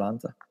from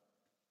Atalanta.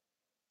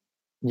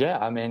 Yeah,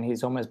 I mean,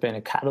 he's almost been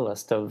a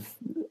catalyst of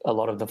a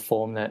lot of the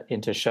form that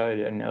Inter showed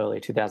in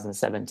early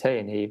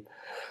 2017.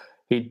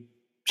 He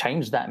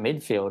changed that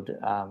midfield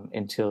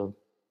into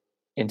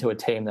a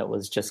team that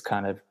was just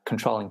kind of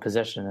controlling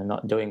possession and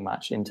not doing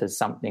much, into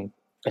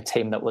a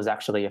team that was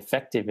actually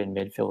effective in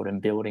midfield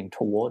and building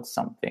towards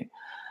something.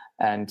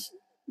 And,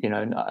 you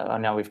know, I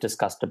know we've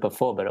discussed it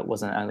before, but it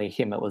wasn't only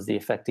him, it was the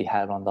effect he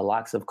had on the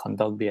likes of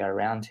Kondogbia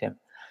around him.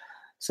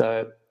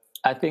 So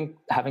I think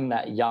having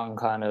that young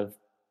kind of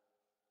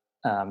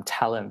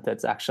talent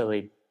that's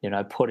actually, you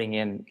know, putting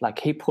in, like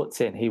he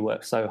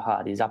works so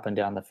hard, he's up and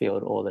down the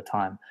field all the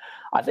time.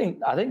 I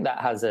think that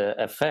has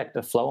a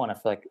flow-on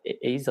effect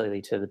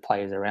easily to the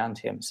players around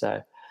him.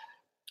 So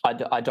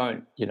I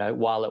don't, you know,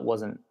 while it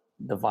wasn't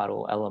the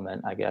vital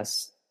element, I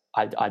guess,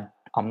 I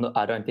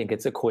don't think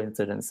it's a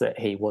coincidence that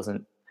he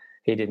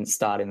didn't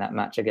start in that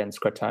match against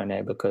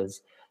Crotone,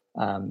 because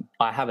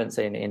I haven't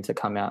seen Inter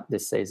come out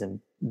this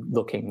season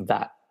looking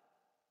that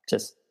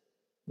just,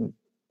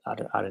 I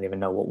don't even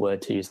know what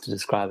word to use to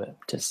describe it,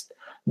 just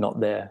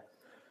not there.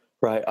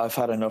 Right, I've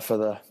had enough of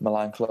the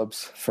Milan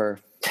clubs for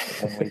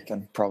 1 week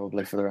and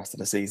probably for the rest of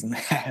the season.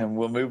 And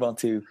we'll move on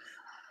to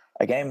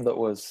a game that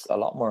was a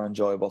lot more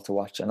enjoyable to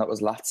watch, and that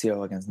was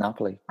Lazio against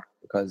Napoli,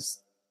 because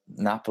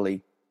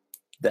Napoli,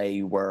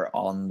 they were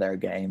on their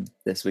game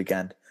this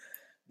weekend.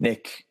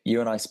 Nick, you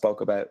and I spoke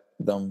about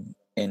them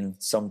in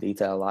some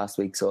detail last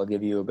week, so I'll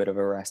give you a bit of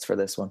a rest for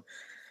this one.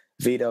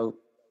 Vito,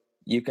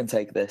 you can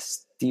take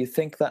this. Do you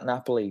think that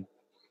Napoli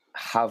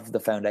have the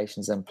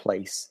foundations in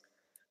place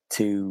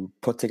to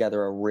put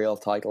together a real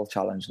title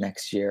challenge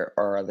next year,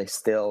 or are they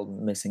still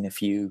missing a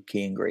few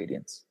key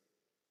ingredients?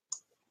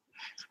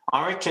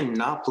 I reckon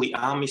Napoli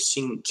are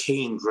missing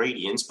key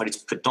ingredients, but it's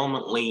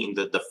predominantly in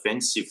the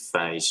defensive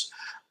phase.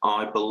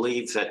 I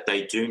believe that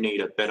they do need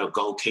a better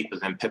goalkeeper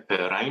than Pepe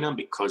Reina,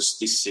 because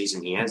this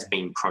season he has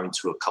been prone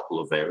to a couple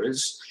of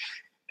errors.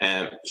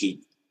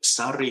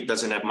 Sarri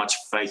doesn't have much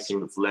faith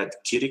in Vlad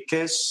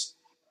Kirikes,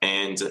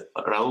 and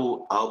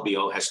Raul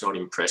Albiol has not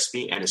impressed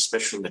me, and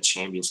especially in the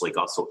Champions League,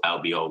 I thought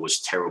Albiol was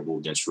terrible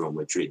against Real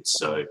Madrid.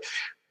 So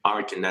I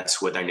reckon that's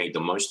where they need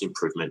the most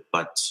improvement.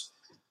 But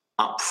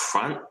up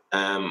front,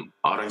 I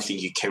don't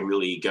think you can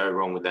really go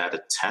wrong with that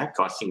attack.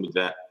 I think with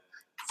that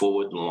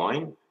forward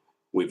line,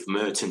 with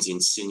Mertens,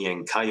 Insigne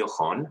and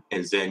Callejon,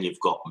 and then you've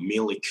got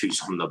Milik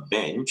who's on the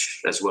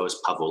bench, as well as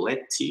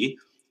Pavoletti,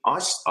 I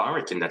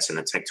reckon that's an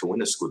attack to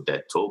win a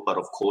Scudetto. But,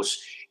 of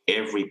course,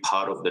 every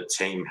part of the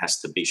team has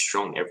to be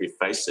strong, every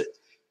facet.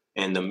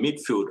 And the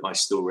midfield, I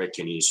still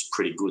reckon, is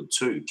pretty good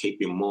too.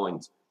 Keep in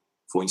mind,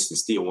 for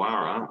instance,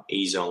 Diawara,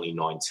 he's only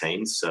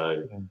 19,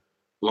 so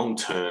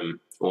long-term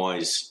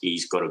wise,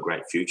 he's got a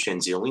great future.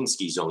 And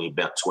Zielinski's only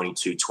about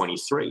 22,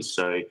 23,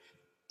 so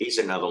he's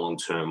another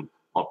long-term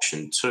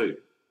option too.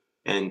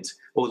 And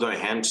although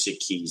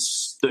Hamsik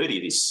is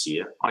 30 this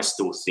year, I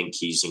still think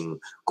he's in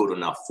good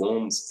enough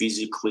form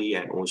physically,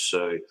 and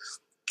also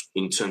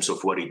in terms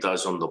of what he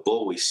does on the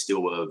ball, he's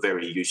still a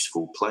very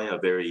useful player,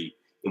 very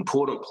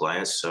important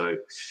player. So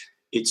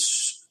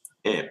it's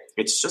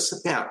just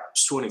about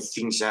sorting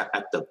things out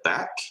at the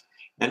back,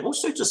 and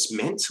also just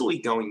mentally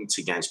going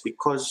into games,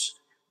 because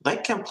they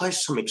can play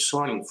some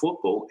exciting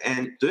football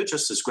and they're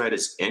just as great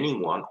as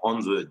anyone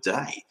on the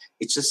day.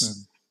 It's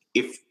just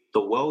if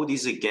the world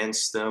is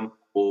against them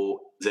or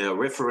their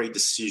referee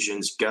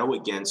decisions go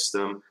against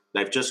them,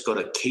 they've just got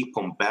to keep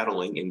on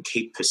battling and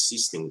keep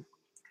persisting.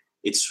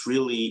 It's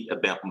really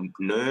about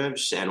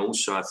nerves, and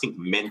also I think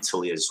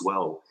mentally as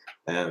well.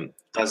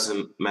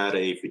 Doesn't matter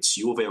if it's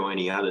Juve or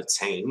any other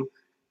team.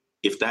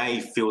 If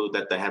they feel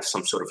that they have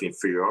some sort of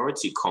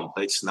inferiority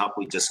complex,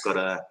 Napoli just got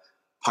to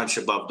punch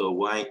above their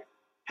weight,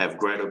 have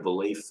greater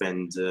belief,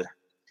 and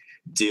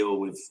deal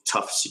with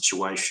tough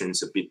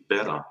situations a bit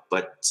better.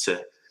 But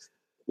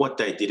what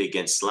they did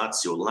against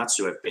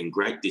Lazio have been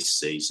great this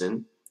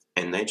season,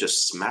 and they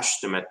just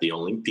smashed them at the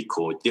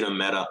Olimpico. It didn't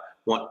matter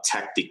what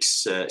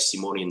tactics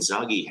Simone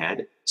Inzaghi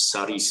had.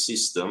 Sarri's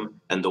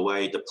system and the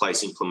way the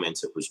players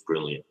implemented was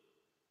brilliant.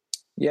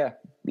 Yeah,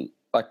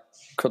 I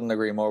couldn't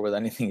agree more with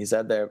anything you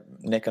said there.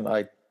 Nick and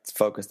I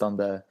focused on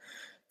the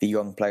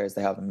young players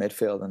they have in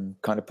midfield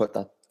and kind of put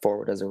that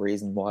forward as a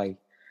reason why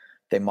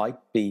they might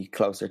be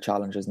closer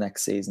challengers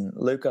next season.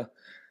 Luca,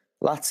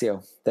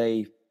 Lazio,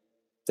 they've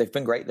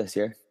been great this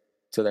year,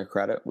 to their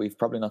credit. We've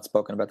probably not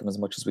spoken about them as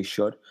much as we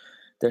should.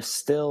 They're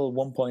still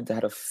 1 point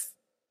ahead of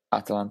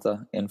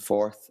Atalanta in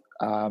fourth.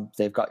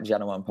 They've got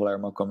Genoa and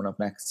Palermo coming up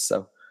next,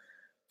 so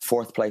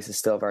fourth place is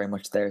still very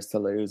much theirs to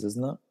lose,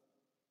 isn't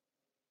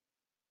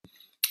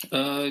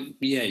it?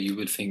 Yeah, you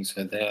would think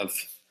so. They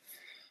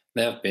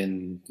have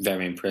been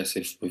very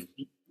impressive with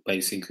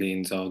basically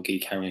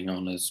Inzaghi carrying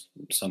on as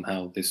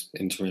somehow this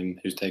interim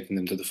who's taken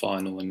them to the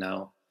final and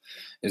now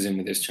is in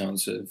with this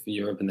chance of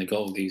Europe. And they got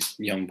all these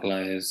young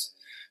players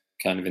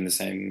kind of in the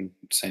same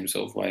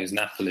sort of way as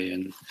Napoli.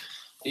 And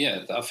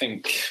yeah, I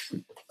think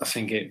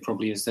it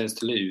probably is theirs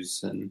to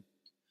lose. And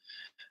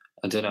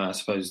I don't know, I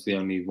suppose the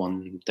only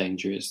one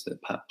danger is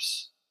that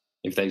perhaps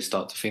if they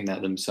start to think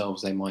that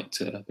themselves, they might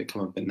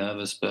become a bit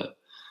nervous. But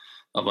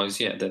otherwise,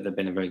 yeah, they've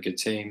been a very good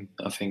team.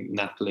 I think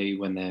Napoli,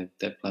 when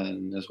they're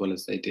playing as well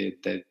as they did,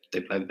 they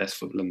play the best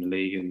football in the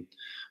league. And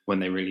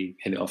when they really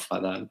hit it off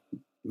like that,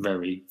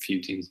 very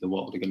few teams in the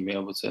world are going to be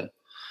able to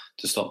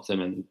stop them.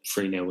 And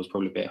 3-0 was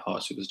probably a bit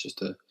harsh. It was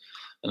just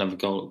another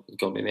goal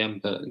in the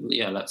end. But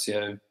yeah,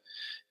 Lazio,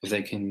 if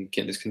they can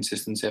get this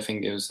consistency, I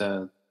think it was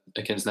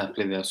against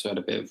Napoli, they also had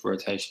a bit of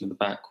rotation at the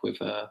back with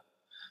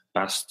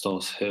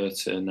Bastos,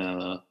 Hurt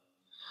and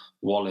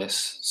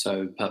Wallace.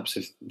 So perhaps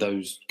if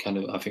those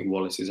I think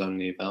Wallace is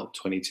only about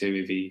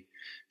 22. If he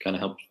kind of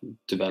helps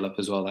develop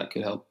as well, that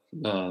could help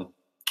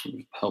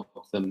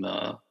them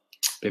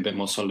be a bit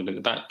more solid at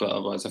the back. But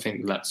otherwise, I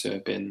think Lazio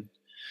have been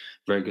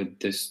very good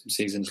this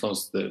season. As long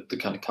as the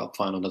kind of cup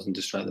final doesn't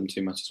distract them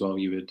too much as well,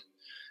 you would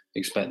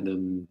expect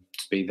them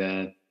to be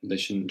there. They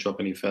shouldn't drop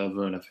any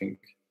further, and I think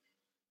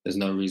there's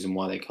no reason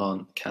why they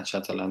can't catch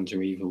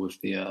Atalanta either with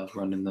the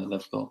running that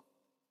they've got.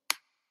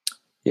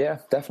 Yeah,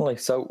 definitely.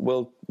 So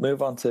we'll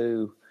move on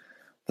to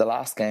the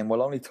last game.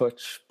 We'll only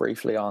touch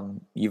briefly on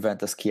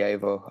Juventus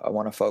Chievo. I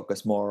want to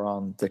focus more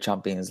on the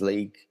Champions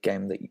League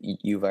game that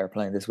Juve are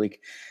playing this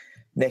week.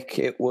 Nick,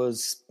 it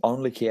was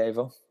only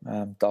Chievo.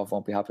 Dov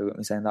won't be happy with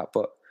me saying that,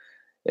 but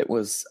it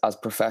was as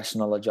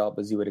professional a job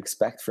as you would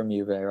expect from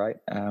Juve, right?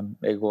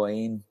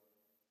 Higuain,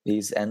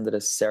 he's ended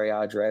his Serie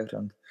A drought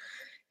and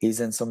he's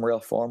in some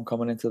real form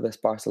coming into this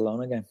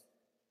Barcelona game.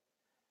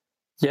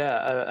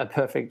 Yeah, a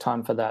perfect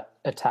time for that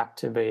attack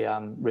to be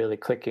really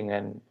clicking,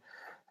 and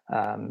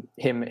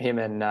him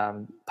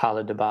and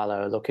Paulo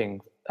Dybala are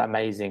looking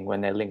amazing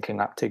when they're linking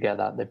up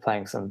together. They're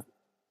playing some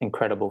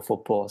incredible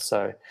football.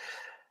 So,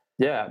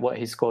 yeah,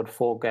 he scored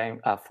 4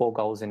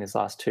 goals in his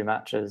last 2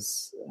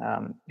 matches.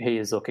 He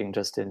is looking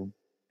just in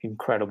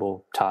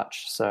incredible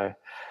touch. So,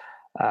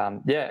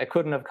 it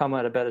couldn't have come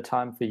at a better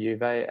time for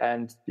Juve.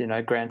 And,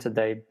 granted,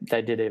 they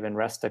did even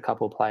rest a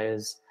couple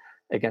players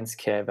against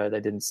Chievo. They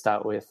didn't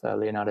start with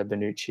Leonardo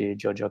Bonucci,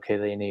 Giorgio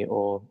Chiellini,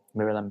 or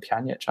Miralem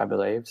Pjanic, I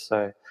believe.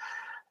 So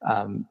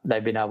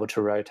they've been able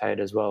to rotate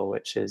as well,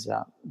 which is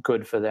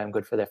good for them,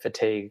 good for their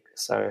fatigue.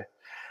 So,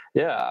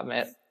 yeah,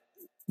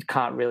 you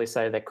can't really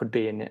say they could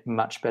be in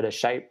much better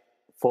shape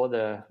for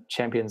the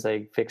Champions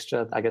League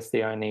fixture. I guess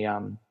the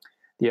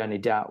only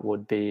doubt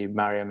would be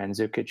Mario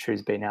Mandzukic,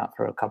 who's been out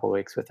for a couple of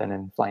weeks with an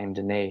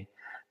inflamed knee.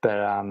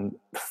 But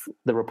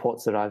the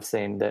reports that I've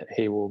seen that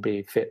he will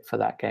be fit for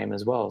that game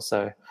as well.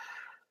 So,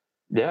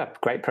 yeah,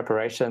 great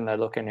preparation. They're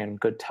looking in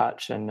good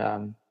touch.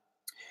 And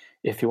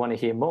if you want to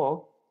hear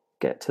more,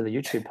 get to the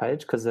YouTube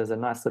page because there's a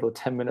nice little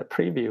 10-minute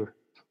preview.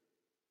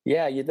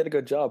 Yeah, you did a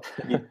good job.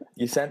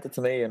 You sent it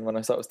to me, and when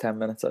I saw it was 10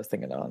 minutes, I was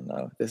thinking, oh,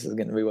 no, this is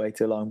going to be way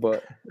too long.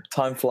 But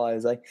time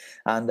flies, eh?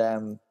 And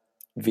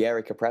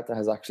Vieri Capretta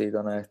has actually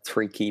done a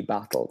 3 key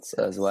battles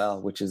as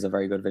well, which is a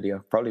very good video.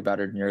 Probably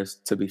better than yours,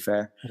 to be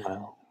fair.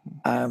 Wow.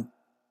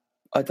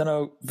 I don't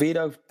know,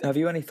 Vito, have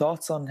you any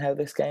thoughts on how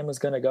this game is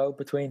going to go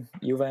between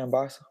Juve and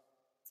Barca?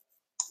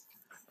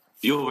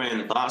 Juve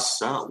and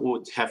Barca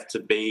would have to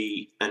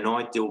be an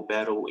ideal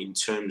battle in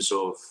terms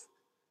of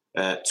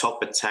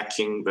top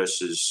attacking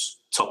versus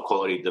top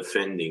quality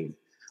defending.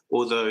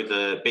 Although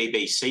the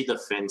BBC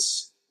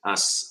defence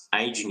is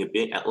aging a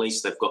bit, at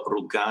least they've got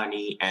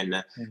Rugani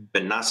and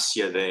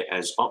Benassia there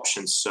as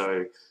options.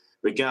 So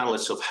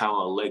regardless of how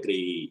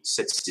Allegri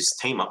sets his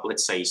team up,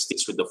 let's say he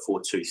sticks with the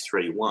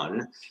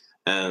 4-2-3-1,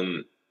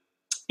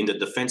 in the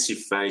defensive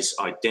phase,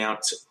 I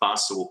doubt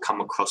Barca will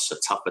come across a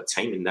tougher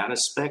team in that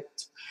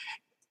aspect.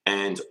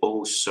 And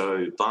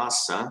also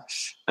Barca,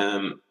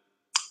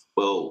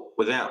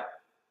 without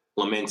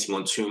lamenting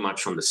on too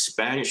much on the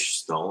Spanish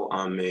style,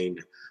 I mean,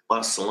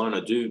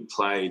 Barcelona do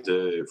play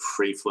the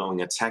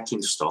free-flowing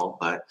attacking style,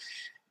 but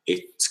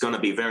it's going to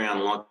be very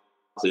unlikely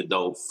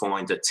they'll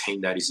find a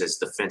team that is as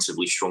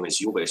defensively strong as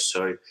Juve.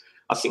 So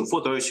I think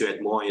for those who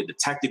admire the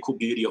tactical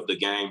beauty of the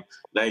game,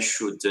 they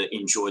should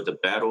enjoy the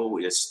battle.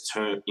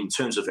 In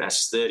terms of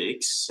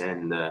aesthetics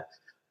and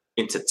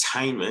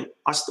entertainment,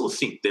 I still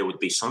think there would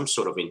be some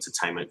sort of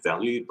entertainment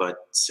value, but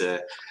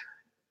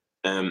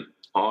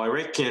I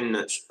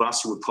reckon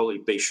Barca would probably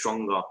be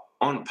stronger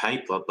on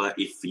paper, but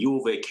if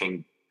Juve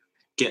can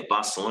get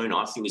Barcelona,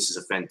 I think this is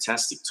a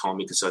fantastic time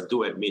because I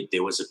do admit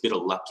there was a bit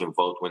of luck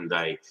involved when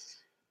they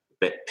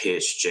bet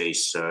PSG.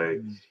 So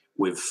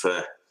with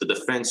the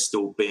defence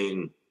still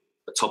being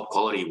a top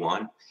quality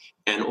one,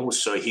 and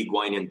also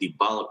Higuain and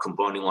Dybala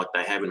combining like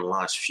they have in the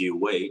last few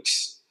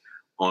weeks,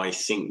 I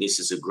think this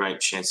is a great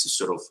chance to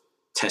sort of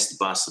test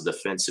Barca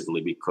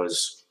defensively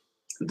because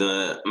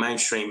the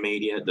mainstream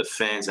media, the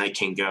fans, they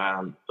can go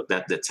on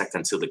about the attack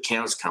until the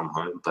cows come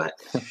home. But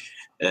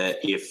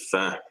if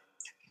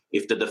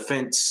the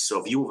defence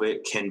of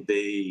Juve can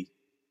be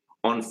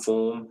on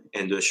form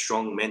and they're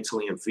strong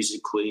mentally and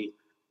physically,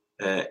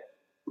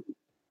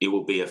 it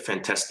will be a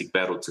fantastic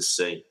battle to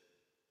see.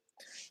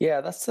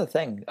 Yeah, that's the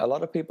thing. A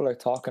lot of people are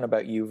talking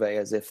about Juve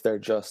as if they're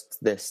just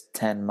this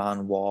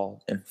 10-man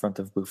wall in front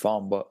of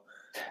Buffon, but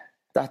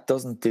that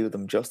doesn't do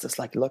them justice.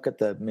 Like, look at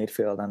the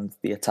midfield and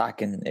the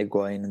attack in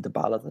Higuain and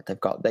Dybala that they've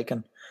got. They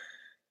can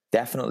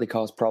definitely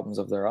cause problems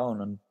of their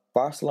own. And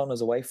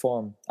Barcelona's away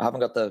form, I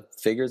haven't got the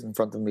figures in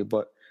front of me,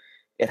 but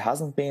it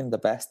hasn't been the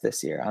best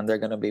this year. And they're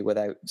going to be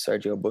without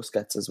Sergio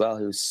Busquets as well,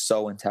 who's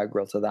so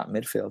integral to that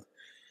midfield.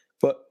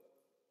 But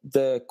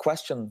the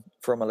question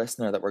from a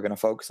listener that we're going to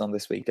focus on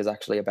this week is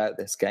actually about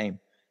this game.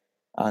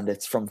 And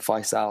it's from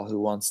Faisal, who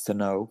wants to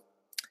know,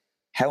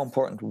 how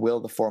important will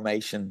the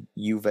formation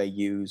Juve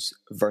use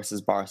versus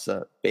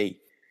Barca be?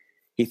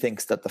 He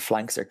thinks that the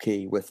flanks are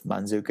key, with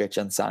Mandzukic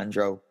and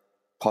Sandro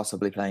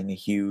possibly playing a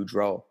huge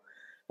role.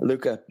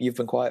 Luca, you've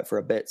been quiet for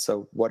a bit,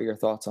 so what are your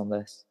thoughts on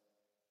this?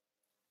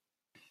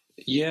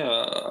 Yeah,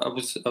 I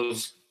was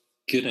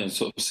going to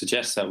sort of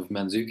suggest that with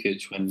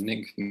Mandzukic when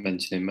Nick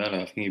mentioned him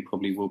earlier. I think he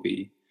probably will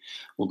be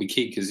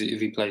key because if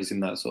he plays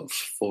in that sort of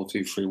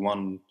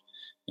 4-2-3-1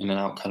 in an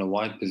out kind of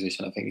wide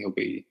position, I think he'll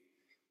be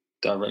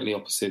directly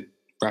opposite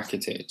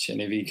Rakitic,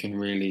 and if he can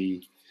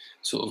really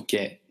sort of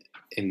get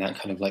in that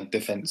kind of like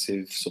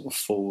defensive sort of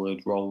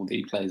forward role that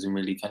he plays and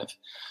really kind of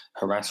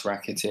harass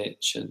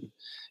Rakitic and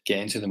get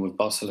into them with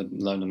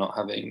Barcelona not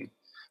having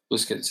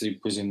Busquets, I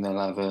presume they'll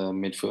have a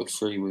midfield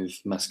three with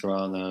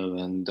Mascherano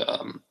and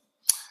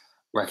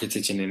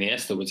Rakitic and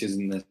Iniesta, which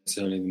isn't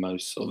necessarily the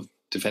most sort of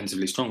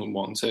defensively strong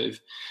one. So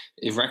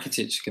if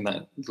Rakitic can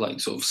that like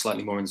sort of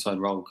slightly more inside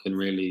role can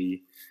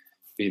really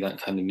be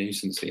that kind of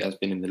nuisance he has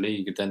been in the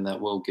league, then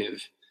that will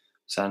give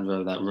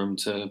Sandro that room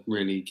to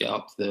really get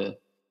up the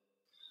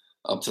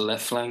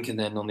left flank, and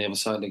then on the other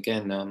side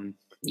again,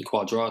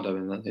 Cuadrado.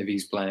 And if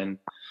he's playing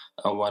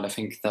out wide, I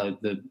think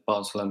that the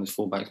Barcelona's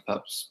fullbacks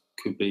perhaps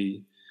could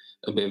be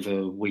a bit of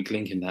a weak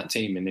link in that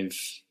team. And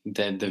if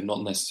they've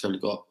not necessarily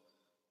got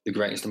the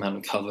greatest amount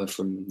of cover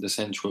from the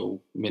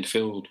central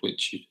midfield,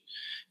 which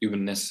you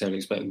wouldn't necessarily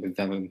expect with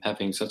them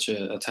having such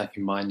a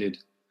attacking-minded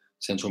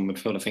central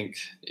midfield, I think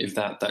if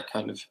that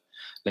kind of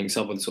links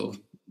up with sort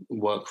of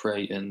work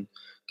rate and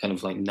kind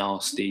of like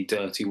nasty,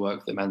 dirty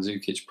work that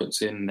Mandzukic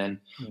puts in. And then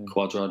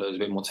Cuadrado is a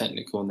bit more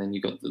technical, and then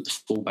you've got the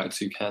fullbacks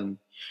who can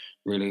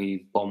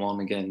really bomb on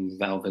again.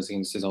 Valvez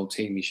against his old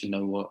team, he should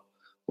know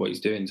what he's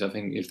doing. So I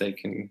think if they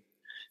can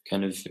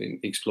kind of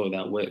exploit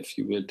that width,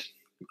 you would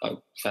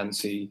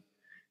fancy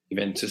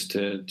Juventus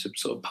to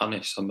sort of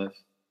punish some of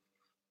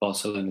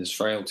Barcelona's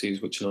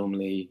frailties, which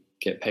normally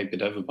get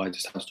papered over by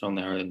just how strong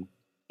they are in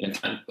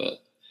attack.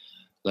 But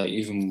like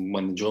even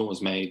when the draw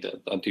was made,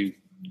 I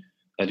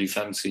do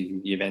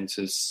fancy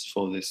Juventus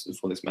for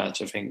this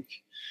match. I think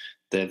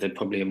they're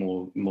probably a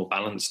more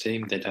balanced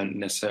team. They don't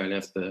necessarily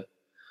have the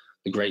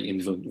great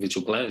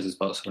individual players as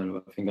Barcelona.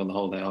 I think on the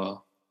whole they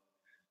are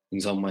in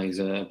some ways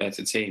a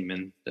better team,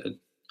 and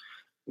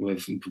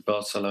with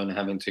Barcelona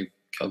having to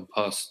come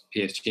past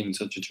PSG in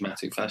such a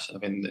dramatic fashion, I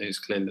think it's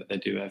clear that they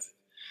do have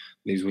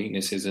these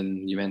weaknesses,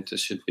 and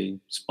Juventus should be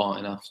smart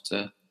enough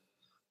to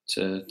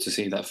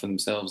see that for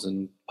themselves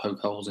and poke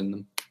holes in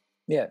them.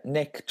 Yeah,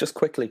 Nick, just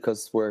quickly,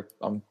 because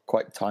I'm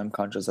quite time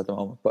conscious at the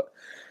moment, but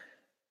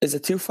is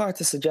it too far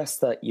to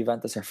suggest that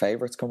Juventus are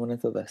favourites coming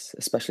into this,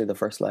 especially the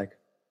first leg?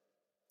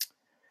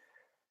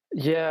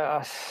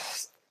 Yeah,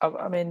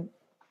 I mean,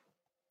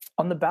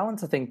 on the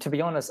balance of things, to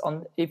be honest,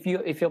 if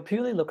you're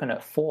purely looking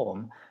at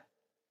form,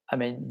 I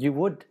mean, you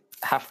would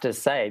have to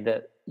say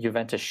that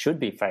Juventus should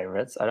be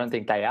favourites. I don't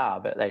think they are,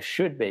 but they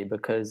should be,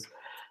 because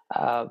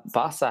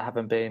Barca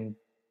haven't been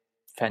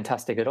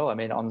fantastic at all. I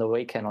mean, on the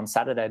weekend, on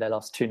Saturday, they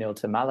lost 2-0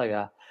 to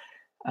Malaga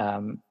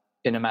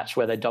in a match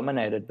where they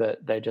dominated,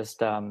 but they just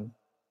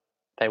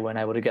they weren't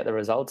able to get the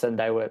results, and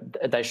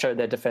they showed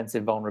their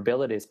defensive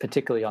vulnerabilities,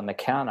 particularly on the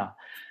counter.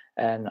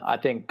 And I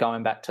think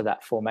going back to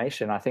that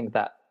formation, I think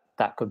that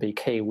could be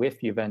key with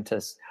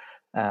Juventus.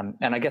 And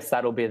I guess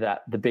that'll be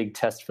the big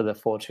test for the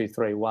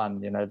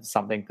 4-2-3-1,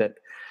 something that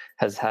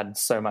has had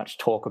so much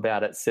talk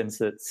about it since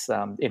its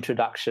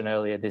introduction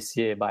earlier this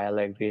year by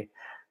Allegri.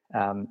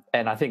 And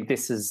I think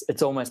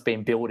it's almost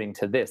been building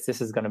to this. This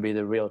is going to be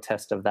the real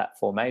test of that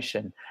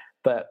formation.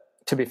 But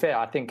to be fair,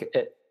 I think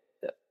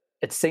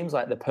it seems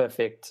like the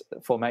perfect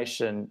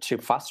formation to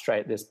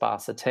frustrate this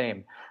Barca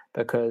team,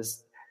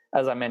 because,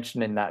 as I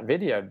mentioned in that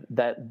video,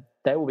 that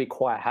they will be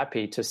quite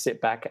happy to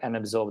sit back and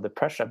absorb the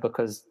pressure,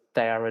 because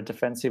they are a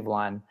defensive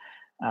line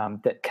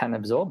that can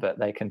absorb it.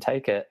 They can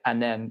take it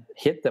and then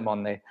hit them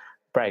on the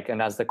break.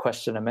 And as the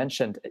questioner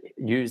mentioned,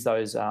 use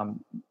those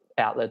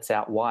outlets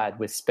out wide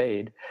with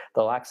speed,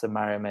 the likes of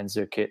Mario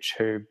Mandzukic,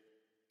 who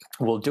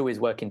will do his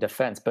work in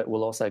defence, but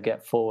will also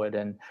get forward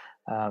and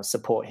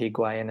support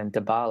Higuain and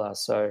Dybala.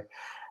 So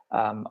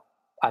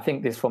I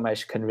think this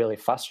formation can really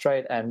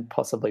frustrate and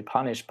possibly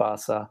punish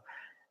Barca.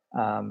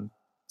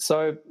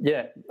 So,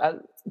 yeah,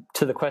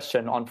 to the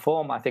question on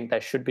form, I think they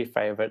should be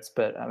favourites,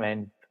 but, I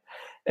mean,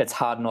 it's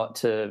hard not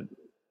to,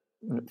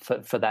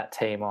 for that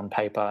team on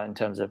paper, in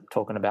terms of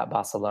talking about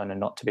Barcelona,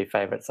 not to be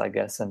favourites, I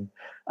guess. And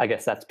I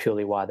guess that's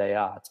purely why they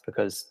are. It's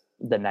because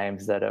the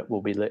names that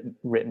will be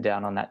written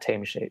down on that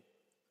team sheet.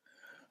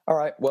 All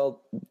right,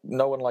 well,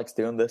 no one likes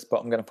doing this,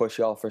 but I'm going to push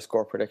you all for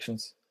score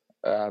predictions.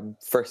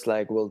 First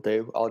leg will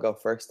do. I'll go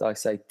first. I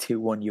say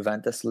 2-1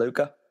 Juventus.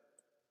 Luca?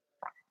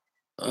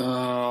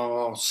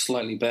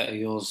 Slightly better.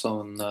 Yours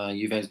on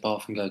Juve's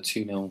Bath and go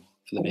 2-0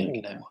 for the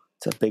Bianconero.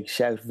 It's a big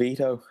shout.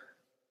 Vito?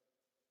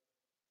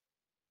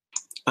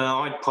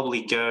 I'd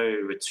probably go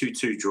a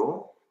 2-2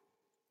 draw.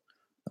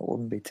 That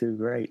wouldn't be too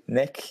great.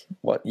 Nick,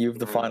 you've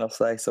the final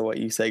say, so what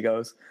you say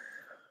goes.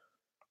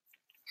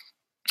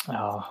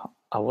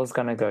 I was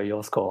going to go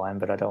your scoreline,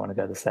 but I don't want to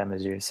go the same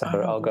as you, so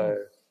I'll go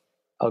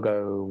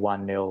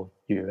 1-0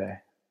 Juve.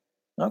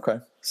 Okay,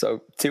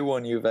 so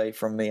 2-1 Juve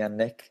from me and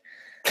Nick.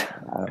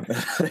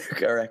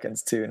 Luca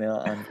reckons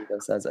 2-0 and Vito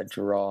says a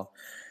draw.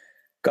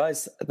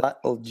 Guys,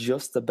 that'll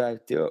just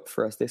about do it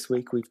for us this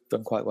week. We've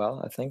done quite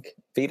well, I think.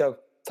 Vito,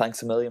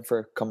 thanks a million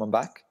for coming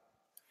back.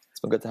 It's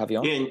been good to have you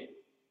on.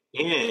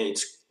 Yeah,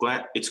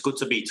 it's good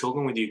to be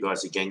talking with you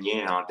guys again.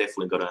 Yeah, I've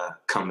definitely got to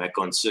come back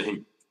on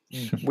soon.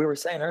 We were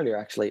saying earlier,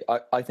 actually,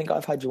 I think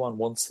I've had you on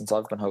once since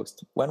I've been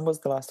host. When was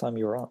the last time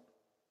you were on?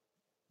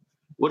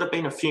 Would have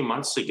been a few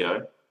months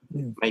ago,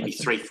 maybe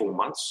 3-4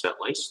 months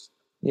at least.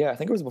 Yeah, I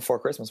think it was before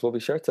Christmas. We'll be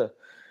sure to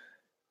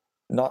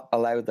not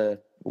allow the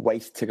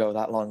wait to go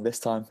that long this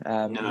time.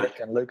 Nick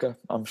and Luca,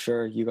 I'm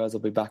sure you guys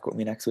will be back with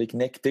me next week.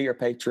 Nick, do your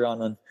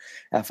Patreon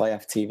and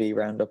FIF TV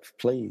roundup,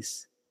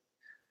 please.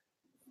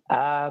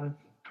 As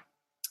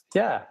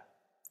I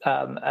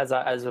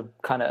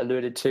kind of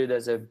alluded to,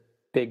 there's a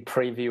big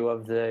preview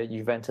of the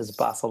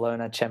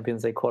Juventus-Barcelona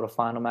Champions League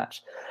quarterfinal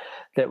match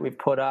that we've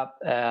put up.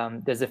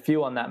 There's a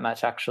few on that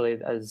match, actually.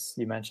 As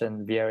you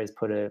mentioned, Vieri's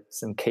put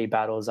some key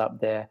battles up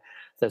there.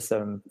 There's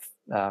some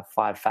 5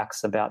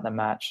 facts about the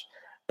match.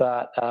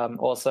 But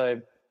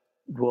also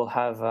we'll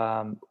have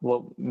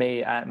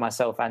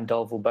myself and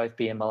Dov will both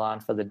be in Milan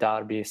for the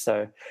derby.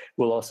 So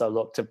we'll also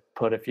look to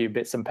put a few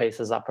bits and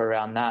pieces up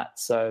around that.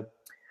 So,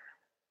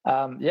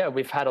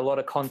 we've had a lot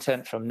of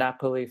content from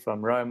Napoli,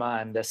 from Roma,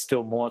 and there's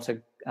still more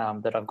to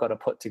that I've got to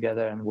put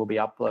together and will be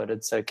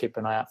uploaded. So keep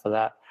an eye out for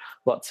that.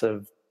 Lots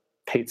of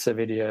pizza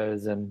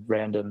videos and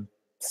random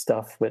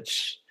stuff,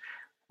 which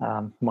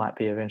might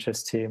be of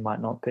interest to you,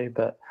 might not be,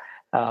 but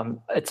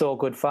it's all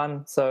good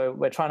fun. So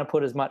we're trying to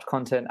put as much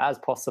content as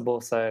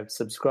possible. So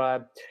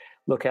subscribe,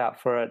 look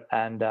out for it.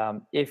 And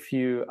if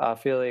you are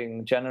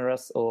feeling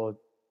generous or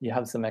you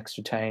have some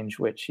extra change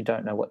which you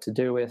don't know what to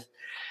do with,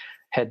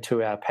 head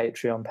to our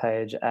Patreon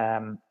page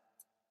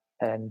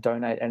and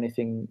donate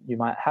anything you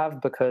might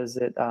have, because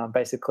it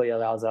basically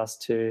allows us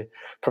to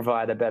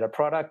provide a better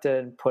product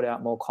and put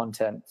out more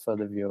content for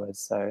the viewers.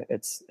 So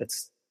it's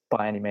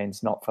by any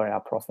means not for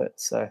our profit.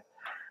 So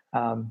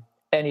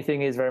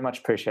anything is very much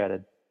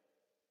appreciated.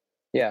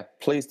 Yeah,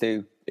 please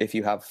do. If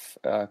you have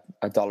 $1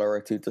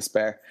 or $2 to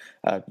spare,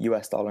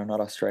 US dollar, not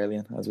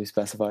Australian, as we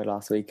specified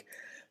last week,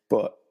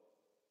 but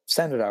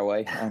send it our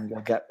way and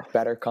we'll get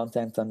better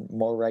content and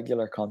more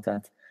regular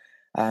content.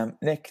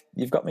 Nick,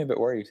 you've got me a bit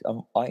worried.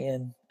 Am I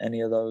in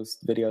any of those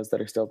videos that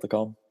are still to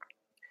come?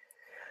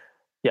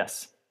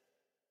 Yes.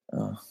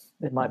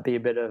 It might be a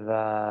bit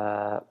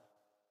of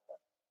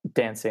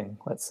dancing,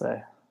 let's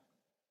say.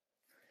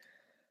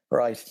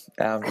 Right.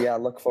 Yeah,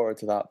 look forward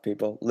to that,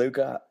 people.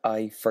 Luca,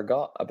 I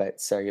forgot about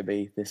Serie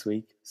B this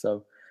week,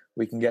 so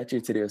we can get you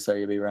to do a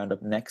Serie B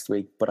roundup next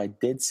week, but I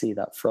did see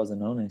that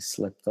Frosinone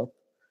slipped up.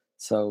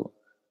 So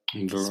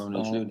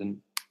Verona shouldn't.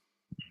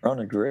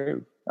 Verona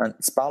drew. And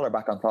Spal are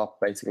back on top,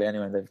 basically,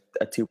 anyway. They've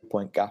a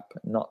 2-point gap.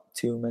 Not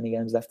too many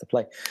games left to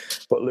play.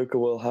 But Luca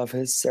will have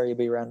his Serie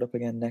B roundup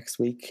again next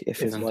week.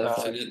 If his don't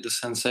forget the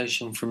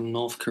sensation from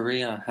North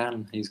Korea,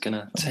 Han. He's going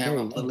to tear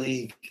up the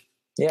league.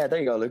 Yeah, there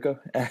you go,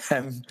 Luca.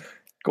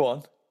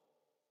 Go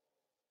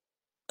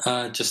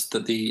on. Just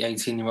that the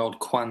 18-year-old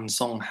Kwan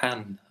Song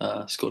Han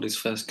scored his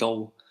first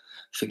goal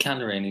for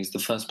Cagliari, and he's the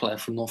first player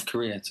from North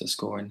Korea to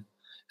score in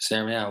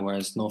Serie A,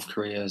 whereas North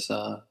Korea's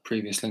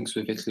previous links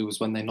with Italy was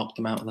when they knocked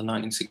them out of the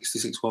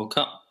 1966 World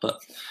Cup. But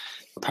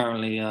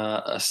apparently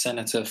a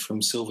senator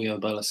from Silvio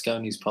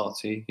Berlusconi's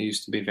party, who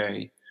used to be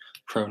very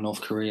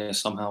pro-North Korea,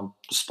 somehow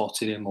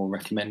spotted him or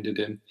recommended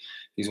him.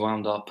 He's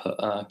wound up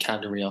at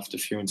Cagliari after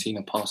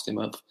Fiorentina passed him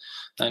up,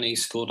 and he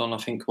scored on, I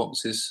think, what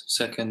was his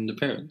second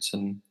appearance.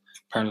 And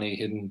apparently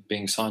him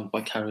being signed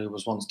by Cagliari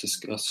was once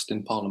discussed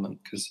in Parliament,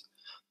 because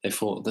they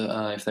thought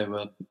that if they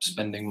were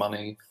spending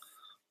money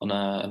on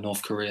a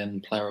North Korean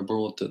player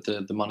abroad, that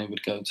the money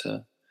would go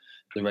to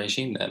the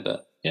regime there.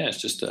 But yeah, it's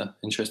just an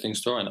interesting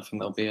story, and I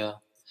think there'll be a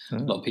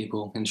lot of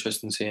people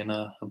interested in seeing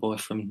a boy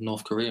from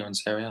North Korea in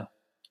Serie A.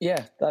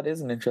 Yeah, that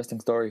is an interesting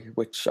story,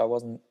 which I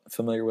wasn't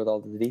familiar with all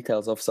the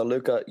details of. So,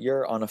 Luca,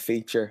 you're on a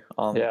feature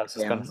on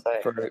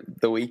for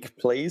the week,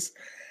 please.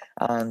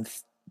 And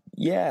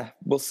yeah,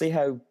 we'll see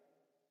how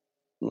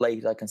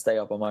late I can stay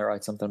up. I might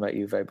write something about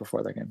Juve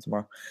before their game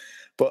tomorrow.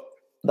 But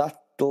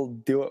that'll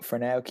do it for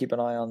now. Keep an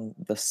eye on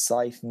the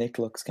site. Nick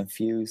looks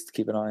confused.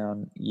 Keep an eye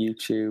on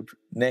YouTube.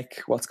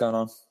 Nick, what's going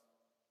on?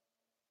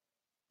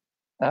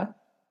 Huh?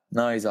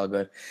 No, he's all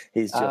good.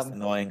 He's just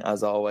annoying,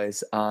 as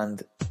always.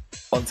 And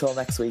until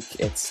next week,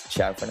 it's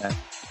ciao for now.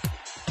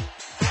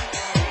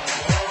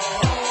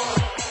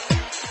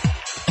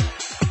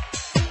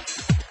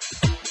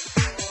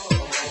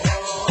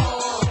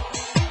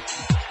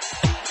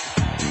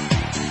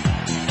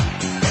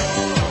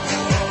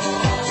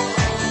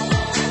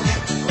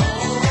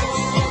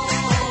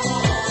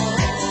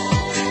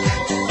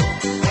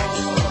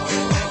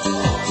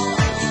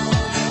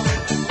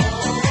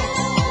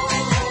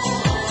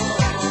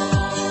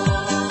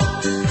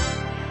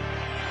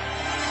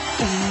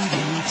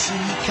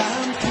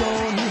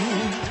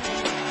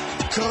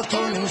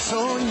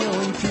 Sogno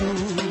in più,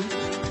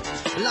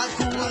 la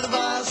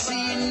curva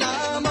si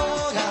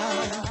innamora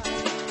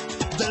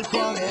del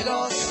cuore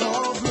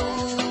rosso blu.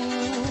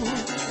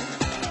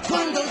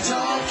 Quando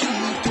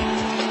giochi tu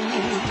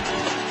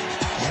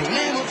è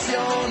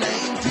un'emozione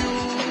in più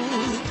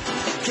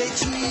che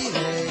ci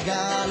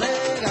regalerai.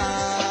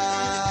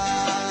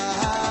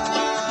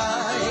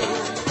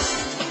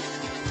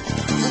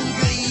 Un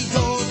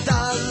grido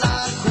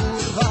dalla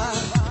curva,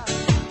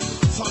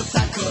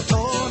 forza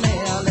Crotone.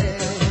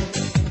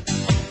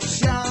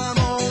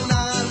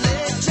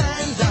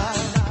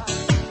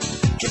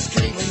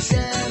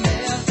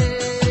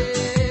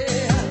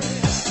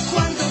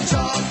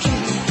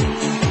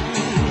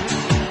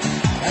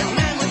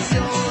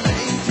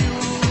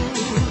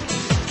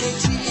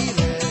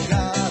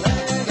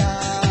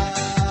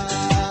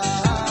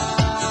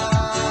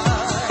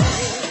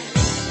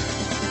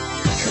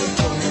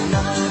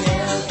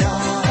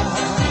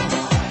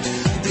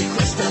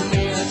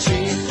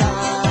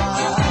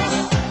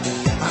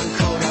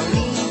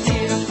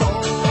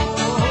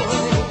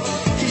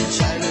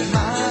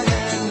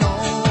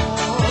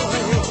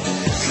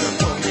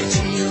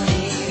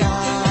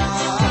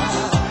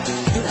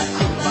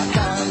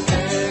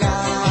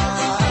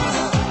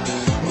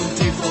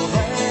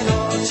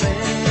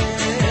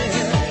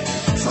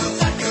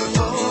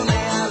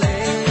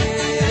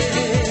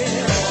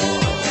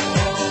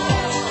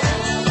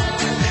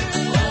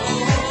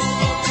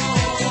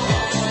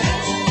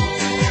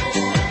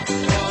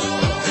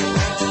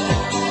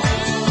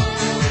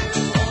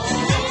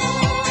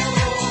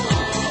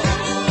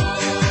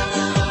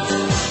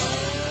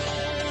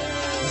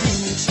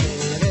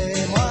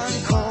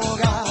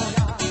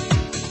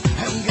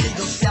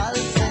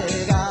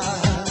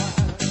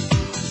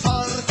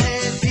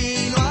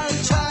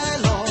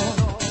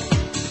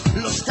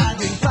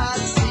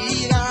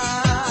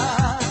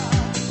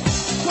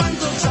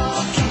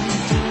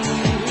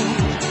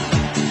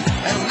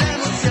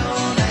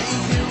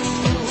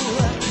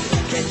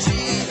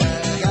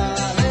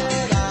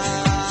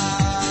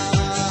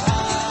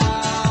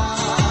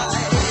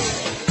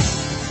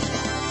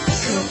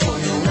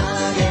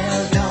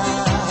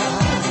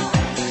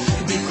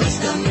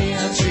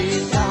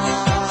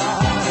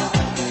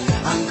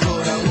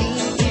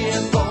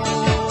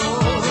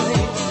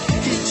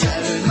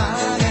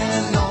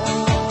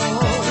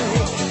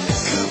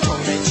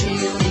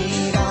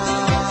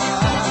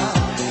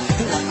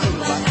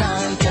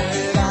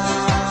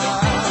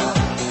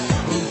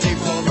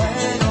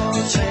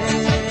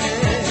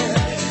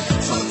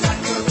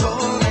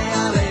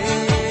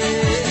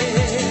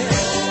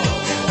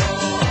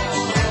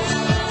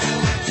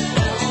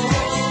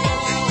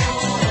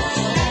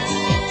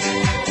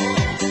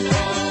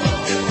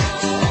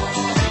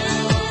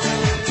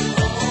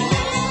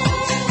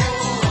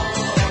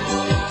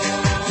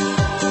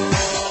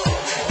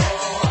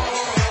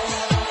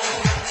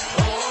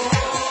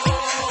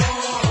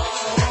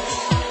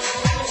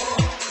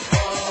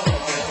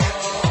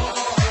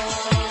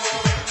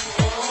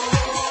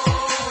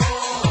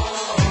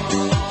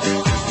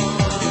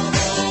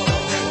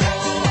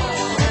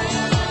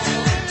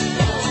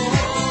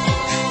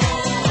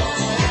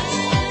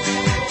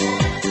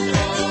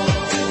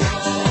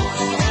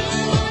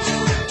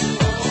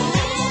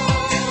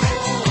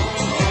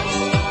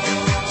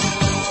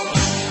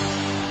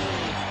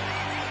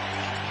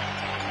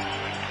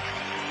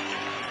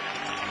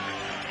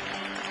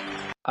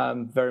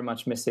 I'm very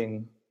much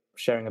missing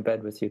sharing a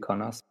bed with you,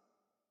 Connor.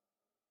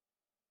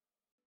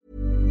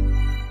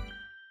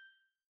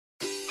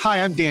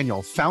 Hi, I'm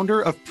Daniel,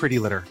 founder of Pretty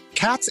Litter.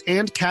 Cats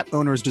and cat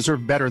owners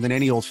deserve better than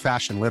any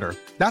old-fashioned litter.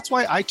 That's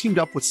why I teamed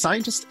up with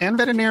scientists and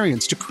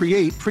veterinarians to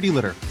create Pretty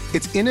Litter.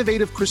 Its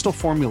innovative crystal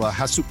formula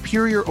has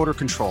superior odor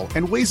control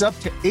and weighs up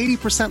to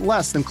 80%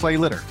 less than clay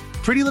litter.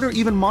 Pretty Litter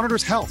even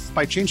monitors health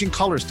by changing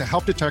colors to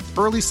help detect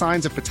early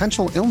signs of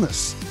potential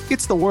illness.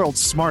 It's the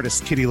world's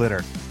smartest kitty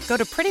litter. Go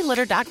to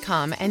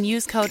prettylitter.com and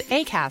use code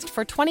ACAST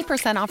for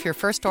 20% off your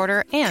first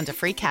order and a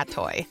free cat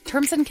toy.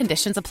 Terms and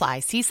conditions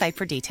apply. See site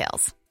for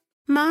details.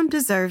 Mom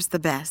deserves the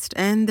best,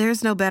 and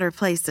there's no better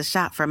place to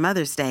shop for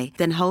Mother's Day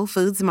than Whole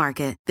Foods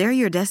Market. They're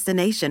your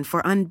destination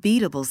for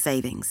unbeatable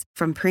savings,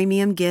 from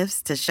premium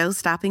gifts to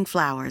show-stopping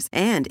flowers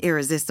and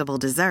irresistible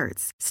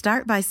desserts.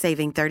 Start by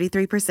saving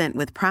 33%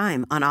 with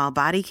Prime on all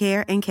body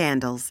care and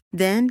candles.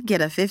 Then get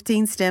a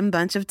 15-stem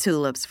bunch of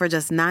tulips for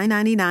just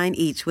 $9.99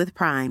 each with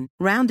Prime.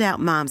 Round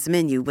out Mom's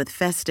menu with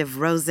festive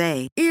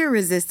rosé,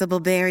 irresistible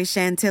berry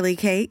chantilly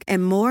cake,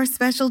 and more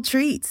special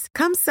treats.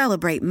 Come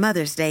celebrate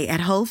Mother's Day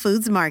at Whole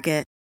Foods Market.